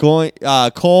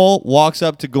Cole walks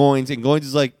up to Goins, and Goins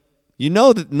is like, "You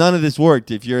know that none of this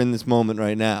worked if you're in this moment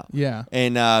right now." Yeah.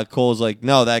 And Cole's like,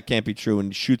 "No, that can't be true," and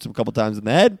he shoots him a couple times in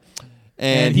the head.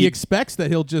 And he expects that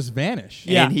he'll just vanish.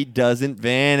 Yeah. And he doesn't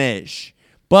vanish.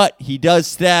 But he does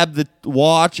stab the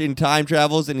watch and time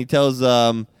travels, and he tells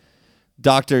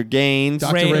Dr. Gaines,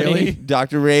 Dr. Rayleigh.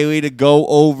 Dr. Rayleigh to go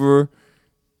over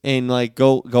and like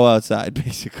go outside,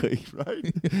 basically,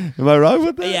 right? Am I wrong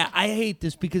with that? Yeah, I hate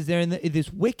this because they're in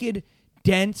this wicked,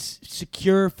 dense,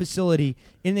 secure facility,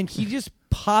 and then he just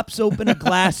pops open a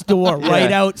glass door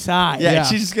right outside. Yeah, and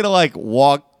she's just gonna like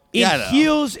walk In I don't know.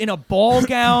 heels, in a ball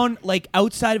gown, like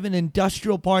outside of an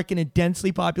industrial park in a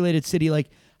densely populated city. Like,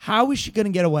 how is she gonna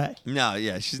get away? No,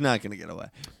 yeah, she's not gonna get away.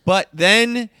 But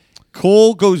then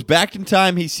Cole goes back in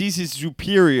time. He sees his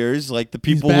superiors, like the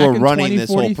people who back are in running this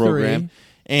whole 2043. program,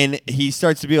 and he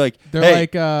starts to be like, They're "Hey,"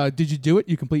 like, "Did you do it?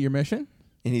 You complete your mission?"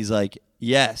 and he's like,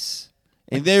 "Yes."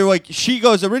 And they're like, she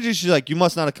goes, originally she's like, "You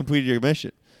must not have completed your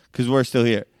mission because we're still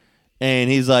here." And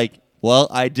he's like, "Well,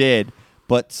 I did,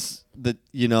 but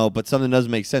but something doesn't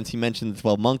make sense. He mentioned the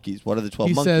 12 monkeys. What are the 12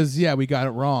 He monkeys?" says, "Yeah, we got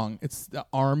it wrong. It's the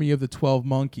army of the 12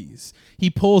 monkeys." He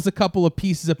pulls a couple of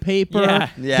pieces of paper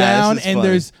Yeah, down, this is and funny.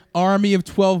 there's army of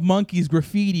 12 monkeys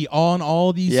graffiti on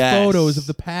all these Yes. photos of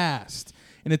the past.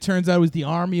 And it turns out it was the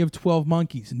army of 12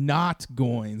 monkeys, not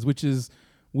Goins, which is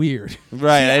weird.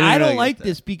 Right. I didn't don't really like get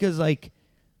this because like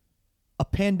a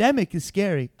pandemic is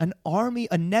scary. An army,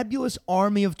 a nebulous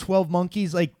army of 12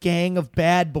 monkeys, like gang of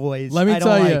bad boys. Let me I don't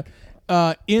tell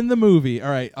like. you, in the movie, all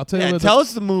right, I'll tell that. you. Yeah, what tell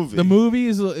us the movie. The movie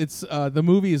is the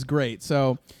movie is great.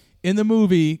 So in the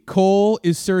movie, Cole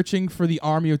is searching for the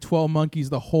army of 12 monkeys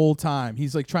the whole time.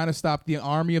 He's like trying to stop the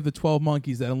army of the 12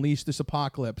 monkeys that unleashed this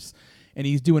apocalypse. And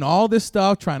he's doing all this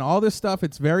stuff, trying all this stuff.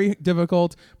 It's very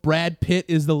difficult. Brad Pitt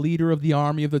is the leader of the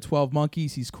army of the 12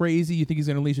 monkeys. He's crazy. You think he's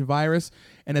going to unleash a virus.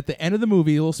 And at the end of the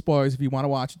movie, little spoilers, if you want to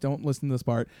watch it, don't listen to this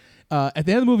part. At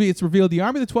the end of the movie, it's revealed the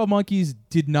army of the 12 monkeys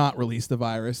did not release the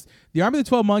virus. The army of the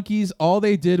 12 monkeys, all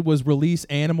they did was release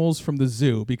animals from the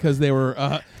zoo because they were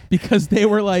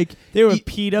like They were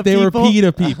PETA they were people?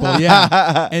 PETA people,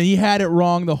 yeah. And he had it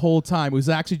wrong the whole time. It was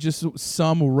actually just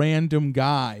some random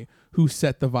guy who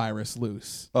set the virus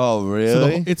loose. Oh, So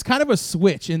really? it's kind of a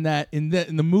switch in that in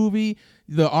the movie,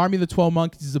 the army of the 12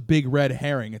 monkeys is a big red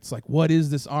herring. It's like, what is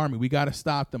this army? We got to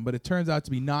stop them. But it turns out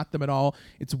to be not them at all.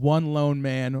 It's one lone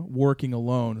man working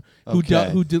alone who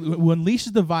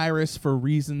unleashes the virus for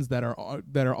reasons that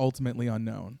are ultimately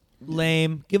unknown.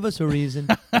 Lame. Give us a reason.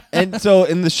 And so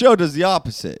in the show does the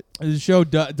opposite. The show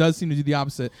does seem to do the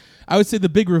opposite. I would say the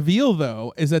big reveal,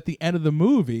 though, is at the end of the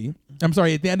movie. I'm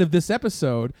sorry, at the end of this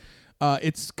episode,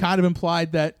 it's kind of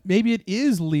implied that maybe it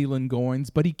is Leland Goins,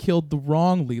 but he killed the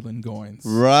wrong Leland Goins.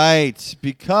 Right,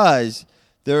 because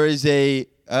there is a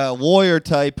lawyer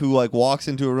type who like walks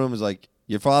into a room and is like,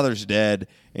 "Your father's dead,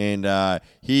 and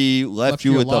he left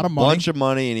you with a bunch of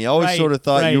money, and he always Right, sort of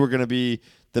thought right. you were going to be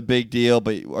the big deal,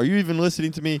 but are you even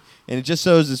listening to me?" And it just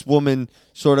shows this woman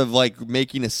sort of like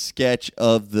making a sketch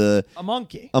of A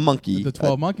monkey. a monkey, The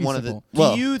 12 monkeys one of the. symbol.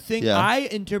 Well, Do you think yeah. I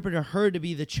interpreted her to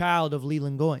be the child of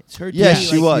Leland Goins? Her to Yeah, be,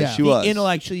 she like, was. yeah. She the was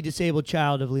intellectually disabled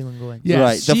child of Leland Goins. Yeah,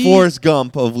 right. The she- Forrest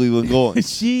Gump of Leland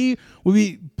Goins. She will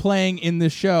be playing in the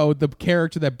show the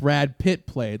character that Brad Pitt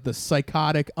played, the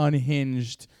psychotic,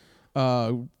 unhinged,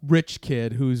 rich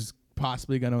kid who's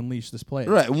possibly going to unleash this plague.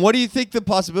 Right. And what do you think the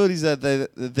possibilities that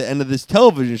at the end of this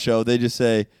television show they just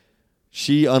say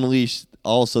she unleashed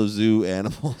also zoo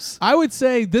animals? I would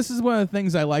say this is one of the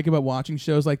things I like about watching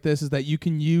shows like this is that you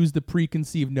can use the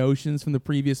preconceived notions from the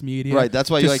previous media. Right. That's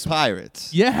why you to like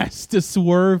pirates. Yes, to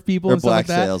swerve people Or and stuff like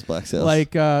black that. sails, black sails.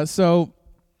 Like, so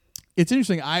it's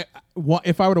interesting.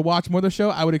 If I were to watch more of the show,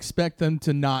 I would expect them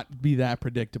to not be that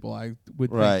predictable. I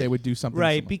would Right. think they would do something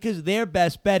Right, similar. because their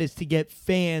best bet is to get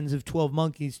fans of 12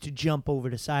 Monkeys to jump over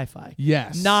to sci-fi.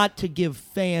 Yes. Not to give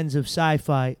fans of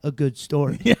sci-fi a good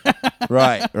story.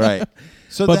 Right. Right.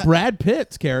 So But that, Brad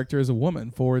Pitt's character is a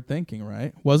woman, forward thinking,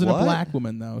 right? Wasn't What? a black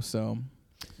woman though, so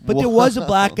But there was a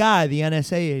black guy. The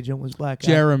NSA agent was black guy.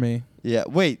 Jeremy. yeah.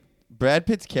 Wait. Brad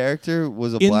Pitt's character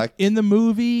was a In, black. in the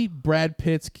movie, Brad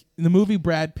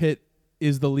Pitt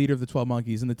is the leader of the 12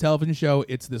 Monkeys. In the television show,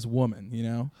 it's this woman, you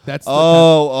know? That's the,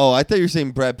 I thought you were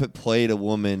saying Brad Pitt played a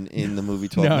woman in the movie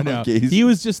 12 no. Monkeys. He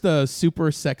was just a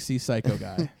super sexy psycho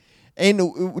guy. And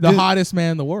The hottest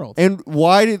man in the world. And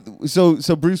why did so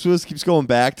Bruce Willis keeps going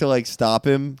back to like stop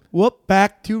him? Whoop,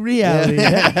 back to reality.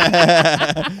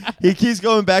 He keeps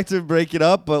going back to break it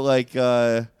up, but like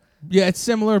Yeah, it's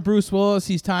similar. Bruce Willis,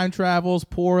 he's time travels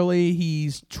poorly.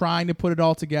 He's trying to put it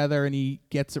all together, and he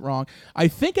gets it wrong. I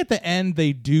think at the end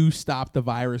they do stop the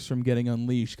virus from getting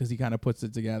unleashed because he kind of puts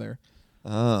it together.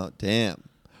 Oh, damn.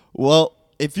 Well,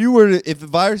 if the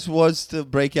virus was to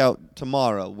break out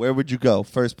tomorrow, where would you go?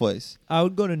 First place. I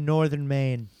would go to northern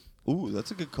Maine. Ooh, that's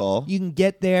a good call. You can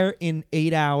get there in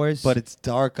 8 hours. But it's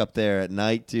dark up there at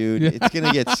night, dude. It's going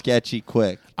to get sketchy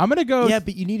quick. I'm gonna go. Yeah,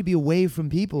 but you need to be away from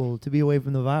people to be away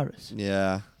from the virus.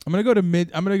 Yeah. I'm gonna go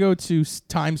to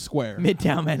Times Square.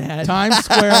 Midtown Manhattan. Times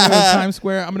Square. I'm gonna go to Times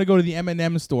Square. I'm gonna go to the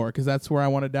M&M store because that's where I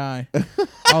want to die.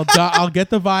 I'll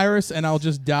get the virus and I'll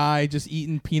just die just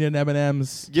eating peanut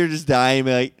M&Ms. You're just dying.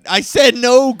 Like, I said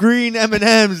no green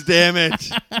M&Ms, damn it.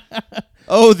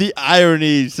 Oh, the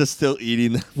irony. He's just still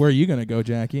eating them. Where are you gonna go,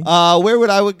 Jackie? Where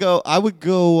would I go? I would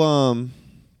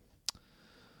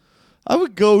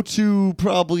go to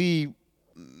probably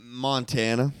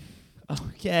Montana.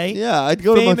 Okay. Yeah, I'd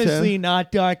go to Montana. Famously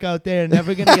not dark out there.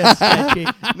 Never going to get sketchy.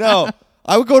 No,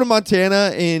 I would go to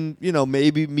Montana and,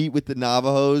 maybe meet with the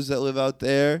Navajos that live out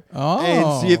there. Oh.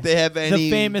 And see if they have any. The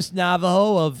famous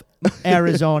Navajo of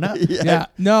Arizona. Yeah.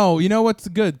 No, you know what's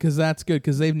good? Because that's good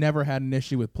because they've never had an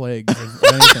issue with plagues or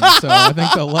anything. So I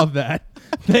think they'll love that.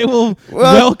 They will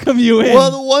welcome you in.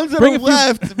 Well, the ones that are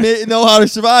left know how to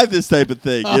survive this type of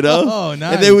thing, Oh,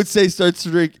 nice. And they would say start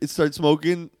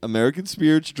smoking American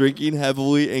spirits, drinking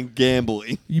heavily, and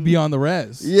gambling. You'd be on the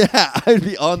res. Yeah, I'd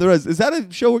be on the res. Is that a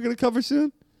show we're going to cover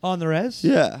soon? On the Res?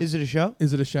 Yeah. Is it a show?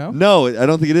 Is it a show? No, I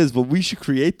don't think it is, but we should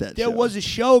create that There show. was a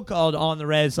show called On the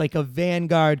Res, like a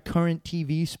Vanguard current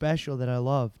TV special that I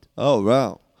loved. Oh,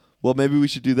 wow. Well, maybe we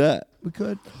should do that. We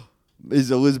could.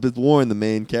 Is Elizabeth Warren the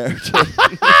main character?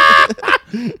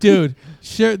 Dude,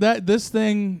 sure this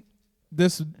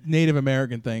Native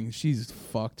American thing, she's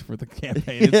fucked for the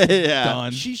campaign. It's Yeah.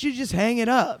 done. She should just hang it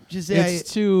up. Just say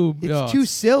It's too it's too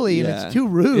silly and Yeah. it's too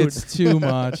rude. It's too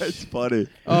much. It's funny.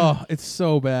 Oh, it's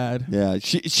so bad. Yeah,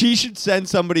 she should send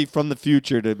somebody from the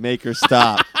future to make her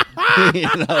stop.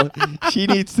 She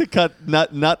needs to cut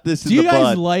nut this Do in you the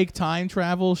guys bud. like time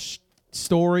travel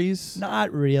stories?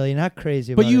 Not really, not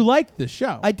crazy But about you it. liked the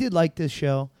show. I did like this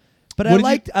show. But What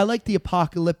I did you- liked the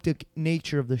apocalyptic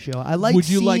nature of the show. I like Would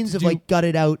you like scenes to of do- like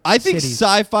gutted out I think cities.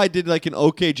 sci-fi did like an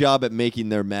okay job at making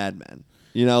their Mad Men.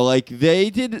 Like they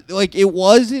did, like it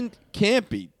wasn't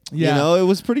campy. Yeah. It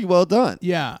was pretty well done.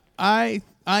 Yeah, I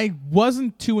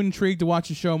wasn't too intrigued to watch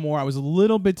the show more. I was a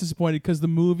little bit disappointed because the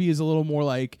movie is a little more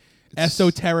like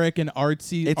esoteric and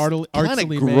artsy. It's artily kind of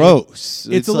made. gross.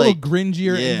 It's a little like,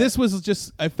 gringier. yeah. And this was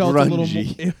just I felt a little more.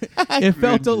 Grungy. It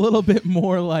felt a Grungy. little bit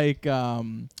more like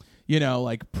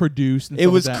like produced. And It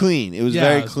stuff was like that. clean. It was Yeah,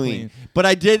 very it was clean. But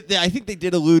I think they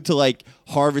did allude to like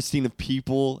harvesting of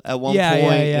people at one Yeah, point,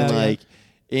 yeah, and yeah. like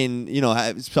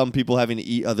some people having to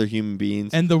eat other human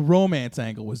beings. And the romance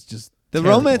angle was just the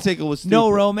terrible. romance angle was No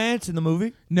stupid. romance in the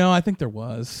movie? No, I think there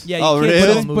was. Yeah, you Oh, can't really? put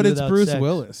but a it's, movie but it's without Bruce sex.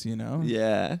 Willis.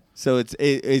 Yeah. So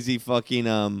is he fucking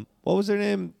what was her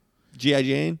name? G.I.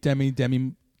 Jane? Demi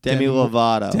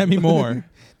Lovato. Demi Moore.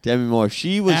 Demi Moore.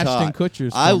 She was Ashton hot.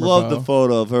 Kutcher's I former love the beau.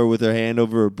 photo of her with her hand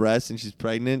over her breast and she's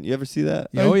pregnant. You ever see that?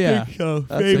 Oh yeah. So.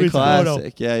 That's Famous a photo.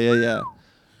 classic. Yeah.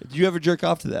 Did you ever jerk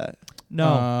off to that? No.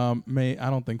 I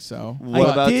don't think so. What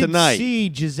I about did tonight?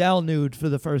 see Giselle nude for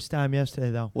the first time yesterday,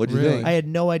 though. What'd you Really? think? I had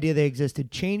no idea they existed.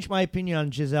 Changed my opinion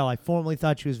on Giselle. I formerly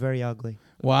thought she was very ugly.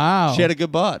 Wow. She had a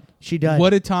good bod. She does.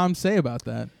 What did Tom say about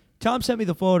that? Tom sent me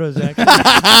the photos. Actually.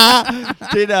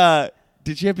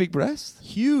 Did she have big breasts?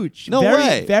 Huge. No very,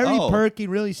 way. Very Oh. perky.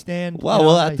 Really stand. Wow,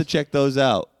 we'll have to check those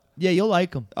out. Yeah, you'll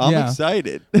like them. I'm Yeah.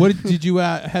 excited. What did you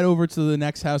head over to the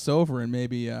next house over and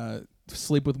maybe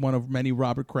sleep with one of many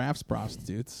Robert Kraft's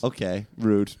prostitutes? Okay,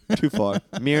 rude. Too far.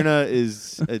 Myrna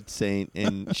is a saint,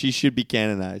 and she should be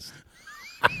canonized.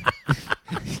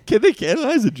 Can they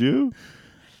canonize a Jew?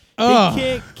 Ugh. They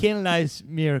can't canonize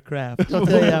Mira Kraft. I'll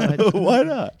tell you that much. Why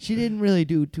not? She didn't really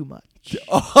do too much.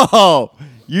 Oh,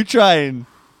 you try and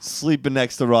sleeping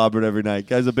next to Robert every night.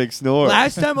 Guy's a big snorer.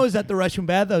 Last time I was at the Russian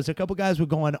bathhouse, a couple guys were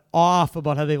going off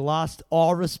about how they lost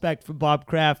all respect for Bob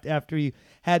Kraft after he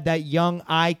had that young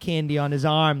eye candy on his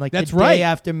arm, like That's the right. day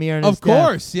after Mira's Of death.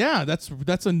 course, yeah. That's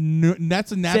a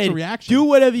natural Said, reaction. do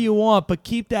whatever you want, but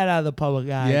keep that out of the public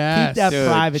eye. Yes, keep that dude.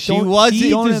 private. She Don't, wasn't- he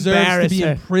don't deserves to embarrass be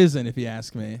her. in prison, if you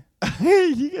ask me.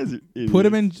 You guys are Put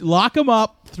him in, lock him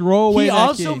up, throw away. He that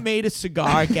also key. made a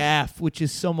cigar gaff, which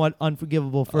is somewhat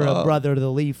unforgivable for a brother of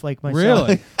the leaf like myself.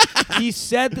 Really? He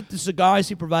said that the cigars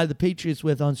he provided the Patriots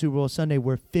with on Super Bowl Sunday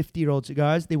were 50-year-old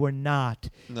cigars. They were not.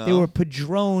 No. They were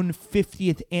Padron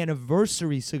 50th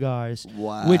anniversary cigars,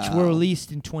 Wow. which were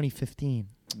released in 2015.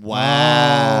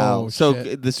 Wow. Oh, So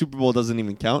shit. the Super Bowl doesn't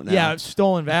even count now. Yeah, it's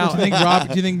stolen Do valor. you think Rob?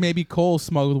 Do you think maybe Cole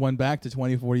smuggled one back to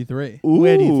 2043?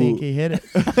 Where do you think Ooh. he hit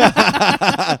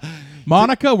it?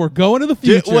 Monica, we're going to the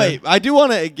future. Wait, I do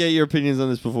want to get your opinions on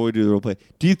this before we do the role play.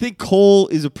 Do you think Cole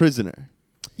is a prisoner?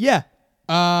 Yeah.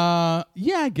 Yeah,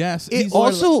 I guess. It He's-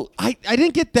 also, I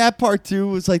didn't get that part too.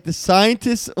 It was like the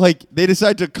scientists, like they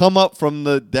decide to come up from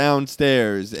the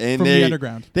downstairs and From the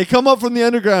underground. They come up from the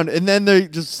underground and then they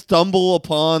just stumble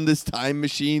upon this time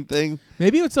machine thing.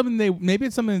 maybe it's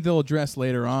something they'll address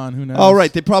later on. Who knows? Oh,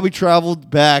 right. They probably traveled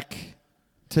back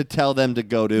to tell them to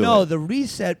go do No, it. the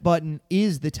reset button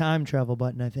is the time travel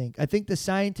button, I think. I think the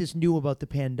scientists knew about the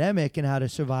pandemic and how to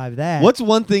survive that. What's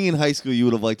one thing in high school you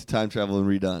would have liked to time travel and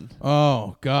redone?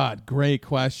 Oh God, great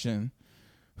question.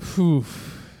 Whew.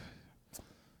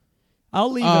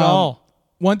 I'll leave it all.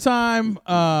 One time,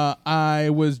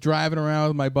 I was driving around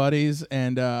with my buddies,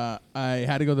 and I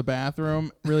had to go to the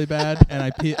bathroom really bad, and I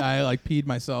peed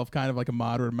myself, kind of like a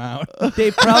moderate amount.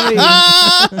 They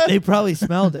probably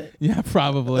smelled it. Yeah,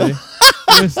 probably.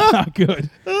 It was not good.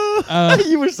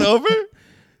 You were sober?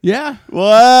 Yeah,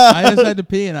 Wow. I just had to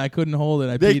pee, and I couldn't hold it.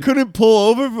 I They peed. couldn't pull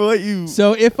over for what you...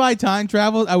 So if I time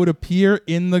traveled, I would appear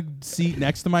in the seat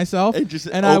next to myself, And just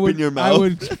I open would, your I mouth.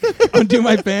 would undo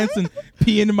my pants and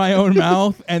pee into my own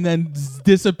mouth, and then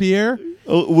disappear.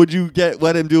 Oh, would you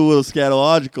let him do a little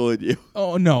scatalogical in you?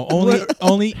 Oh no,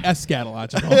 only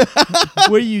eschatological.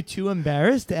 Were you too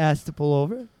embarrassed to ask to pull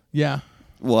over? Yeah.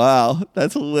 Wow,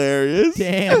 that's hilarious.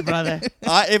 Damn, brother.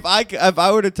 If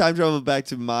I were to time travel back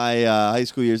to my high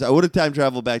school years, I would have time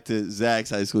traveled back to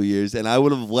Zach's high school years, and I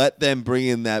would have let them bring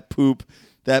in that poop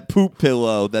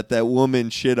pillow that woman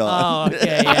shit on. Oh,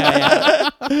 okay, yeah.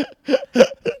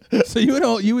 So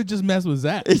you would just mess with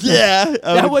Zach. Yeah,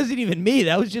 That wasn't even me.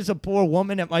 That was just a poor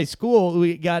woman at my school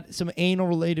who got some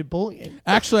anal-related bullying.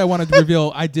 Actually, I wanted to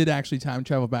reveal I did actually time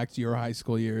travel back to your high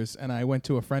school years, and I went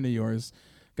to a friend of yours,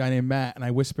 a guy named Matt, and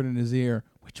I whispered in his ear,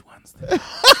 "Which one's the?"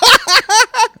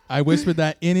 I whispered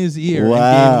that in his ear and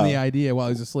gave him the idea while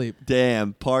he was asleep.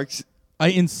 Damn, Parks.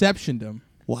 I inceptioned him.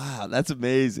 Wow, that's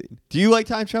amazing. Do you like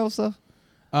time travel stuff?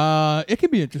 It can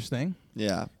be interesting.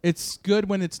 Yeah. It's good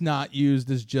when it's not used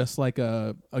as just like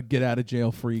a get out of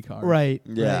jail free card. Right.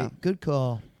 Yeah. Right. Good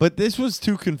call. But this was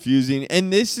too confusing,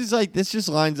 and this just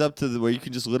lines up to where you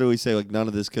can just literally say like none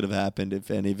of this could have happened if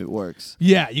any of it works.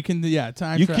 Yeah, you can. Yeah,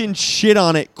 time. You can shit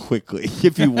on it quickly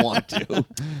if you want to.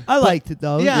 I liked it,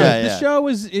 though. Yeah, Yeah, the yeah. show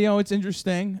is it's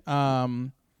interesting.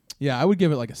 Yeah, I would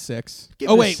give it like a 6.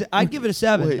 I'd give it a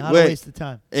 7. Wait, Not wait. a waste of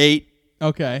time. 8.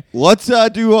 Okay. Let's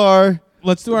do our.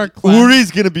 Let's do our class.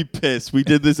 Uri's gonna be pissed. We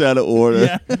did this out of order.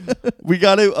 Yeah. We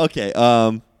got to. Okay.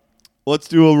 Let's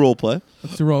do a role play.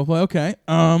 Let's do role play. Okay.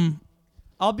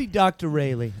 I'll be Dr.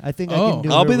 Rayleigh. I think I can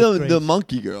do I'll her be with the grace.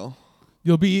 monkey girl.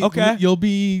 You'll be Okay. You'll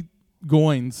be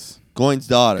Goins. Goins'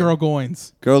 daughter. Girl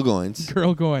Goins. Girl Goins.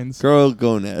 Girl Goins. Girl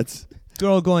Gonads.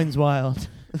 Girl Going's wild.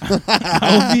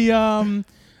 I'll be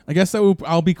I guess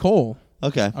I'll be Cole.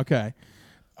 Okay. Okay.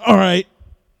 All right.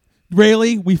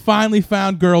 Rayleigh, we finally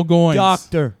found Girl Goins.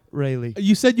 Dr. Rayleigh.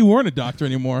 You said you weren't a doctor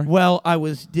anymore. Well, I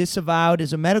was disavowed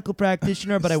as a medical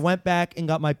practitioner, but I went back and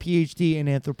got my PhD in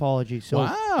anthropology, so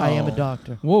Wow. I am a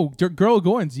doctor. Whoa, Girl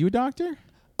Goins, you a doctor?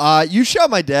 You shot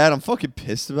my dad. I'm fucking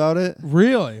pissed about it.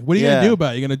 Really? What are you Yeah. gonna do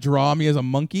about it? You gonna draw me as a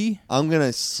monkey? I'm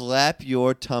gonna slap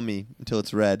your tummy until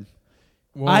it's red.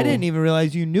 Whoa. I didn't even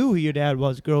realize you knew who your dad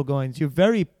was, Girl Goings. You're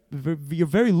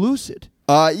very lucid.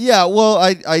 Yeah. Well,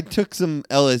 I took some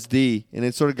LSD and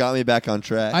it sort of got me back on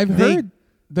track. I've heard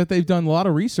that they've done a lot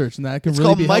of research and that can it's really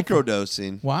called be helpful.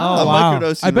 microdosing. Wow. Oh, I'm wow.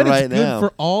 microdosing I bet right it's good now.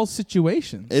 for all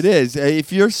situations. It is.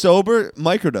 If you're sober,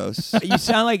 microdose. You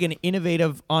sound like an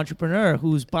innovative entrepreneur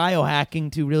who's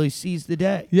biohacking to really seize the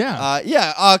day.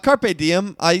 Yeah. Carpe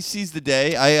diem. I seize the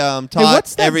day. I what's taught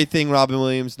that- everything Robin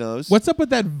Williams knows. What's up with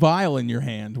that vial in your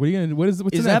hand? What's Is in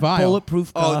that that vial?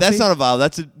 bulletproof coffee? Oh, that's not a vial.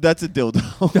 That's a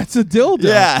dildo. That's a dildo.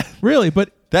 Yeah. Really, but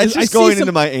That's I just see going some-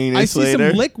 into my anus I see later.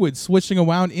 some liquid swishing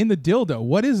around in the dildo.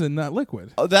 What is in that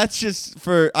liquid? Oh, that's just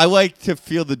for. I like to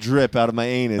feel the drip out of my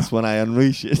anus when I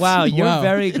unleash it. Wow, you're Wow.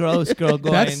 very gross, Girl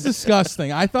Goings. That's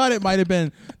disgusting. I thought it might have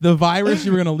been the virus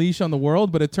you were going to leash on the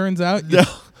world, but it turns out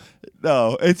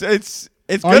No, it's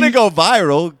Are gonna you- go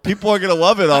viral. People are gonna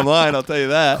love it online. I'll tell you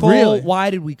that. Cole, Really? why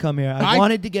did we come here? I I-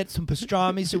 wanted to get some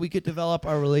pastrami so we could develop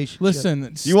our relationship.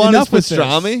 listen. You want enough us with this.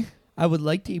 pastrami? I would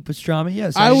like to eat pastrami.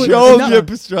 Yes, I would- Show no. him your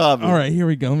pastrami. All right, here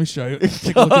we go. Let me show you.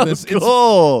 Take a look at this.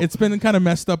 Cool. It's been kind of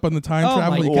messed up on the time Oh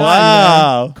travel. my You God. can-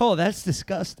 Wow. Cole, that's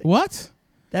disgusting. What?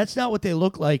 That's not what they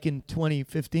look like in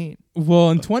 2015. Well,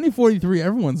 in 2043,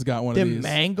 everyone's got one They're of these.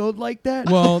 mangled like that.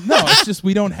 Well, no, it's just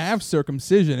we don't have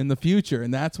circumcision in the future,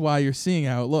 and that's why you're seeing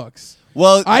how it looks.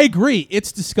 Well, I agree.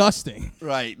 It's disgusting.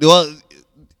 right. Well,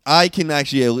 I can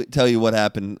actually tell you what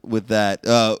happened with that.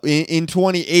 In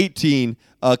 2018,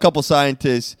 a couple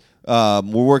scientists were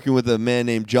working with a man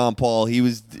named John Paul. He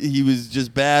was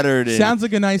just battered. And Sounds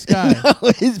like a nice guy.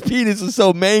 his penis was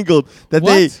so mangled that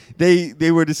What?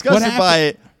 they were disgusted happened? by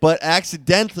it, but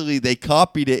accidentally they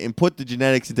copied it and put the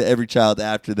genetics into every child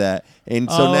after that. And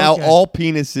so Oh, now okay. all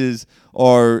penises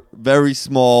are very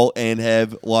small and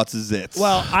have lots of zits.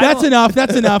 well, That's enough.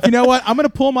 That's enough. You know what? I'm going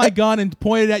to pull my gun and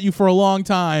point it at you for a long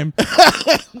time.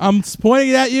 I'm pointing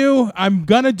it at you. I'm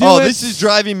going to do it. this is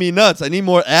driving me nuts. I need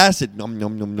more acid. Nom,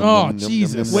 nom, nom, nom, Oh, nom, nom,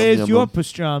 Jesus. nom, Where's nom, your nom.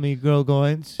 pastrami, girl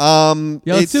goins?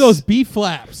 Yeah, let's see those beef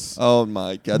flaps. Oh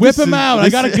my God! Whip This 'em is- out. I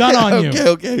this got a is- gun on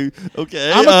you.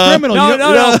 Okay. I'm a criminal. No, You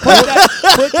no, know- no.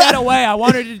 Put that away. I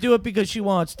want her to do it because she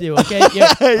wants to. Okay.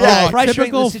 Yeah. Yeah. Pressuring the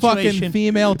Typical situation. fucking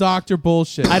female doctor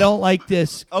bullshit. I don't like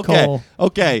this. Okay. Cole.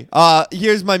 Okay.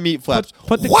 Here's my meat flaps.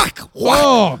 Put the- whack, whack,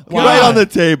 Oh, right God. on the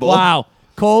table. Wow.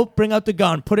 Cole, bring out the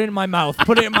gun. Put it in my mouth.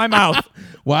 Put it in my mouth.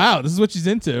 Wow, this is what she's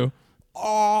into.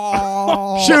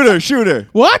 Shoot her.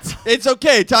 What? It's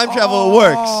okay. Time travel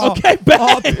works. Okay,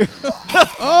 bang.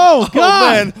 Oh, God.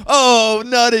 Oh man! Oh,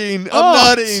 nutting! I'm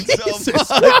nutting so Jesus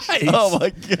much. Christ. Oh my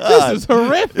This God! is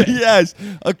horrific. Yes,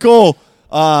 Cole.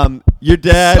 Your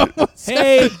dad.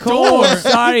 Hey, Cole. door.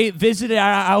 Sorry, visiting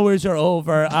hours are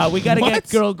over. We got to What? get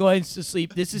girl goins to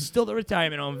sleep. This is still the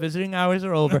retirement home. Visiting hours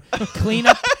are over. Clean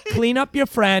up your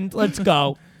friend. Let's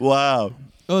go. Wow.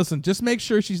 Listen, just make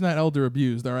sure she's not elder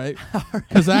abused, all right?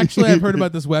 Because actually, I've heard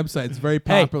about this website. It's very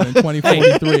popular in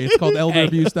 2043. It's called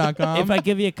elderabuse.com. If I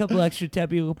give you a couple extra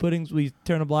tapioca puddings, will you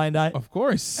turn a blind eye? Of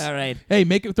course. All right. Hey,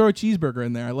 throw a cheeseburger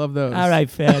in there. I love those. All right,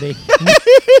 fatty.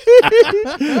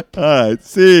 All right,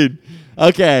 scene.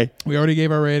 Okay, We already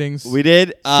gave our ratings. we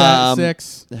did. Stat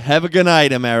 6. Have a good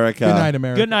night, America. Good night,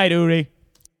 America. Good night, Uri.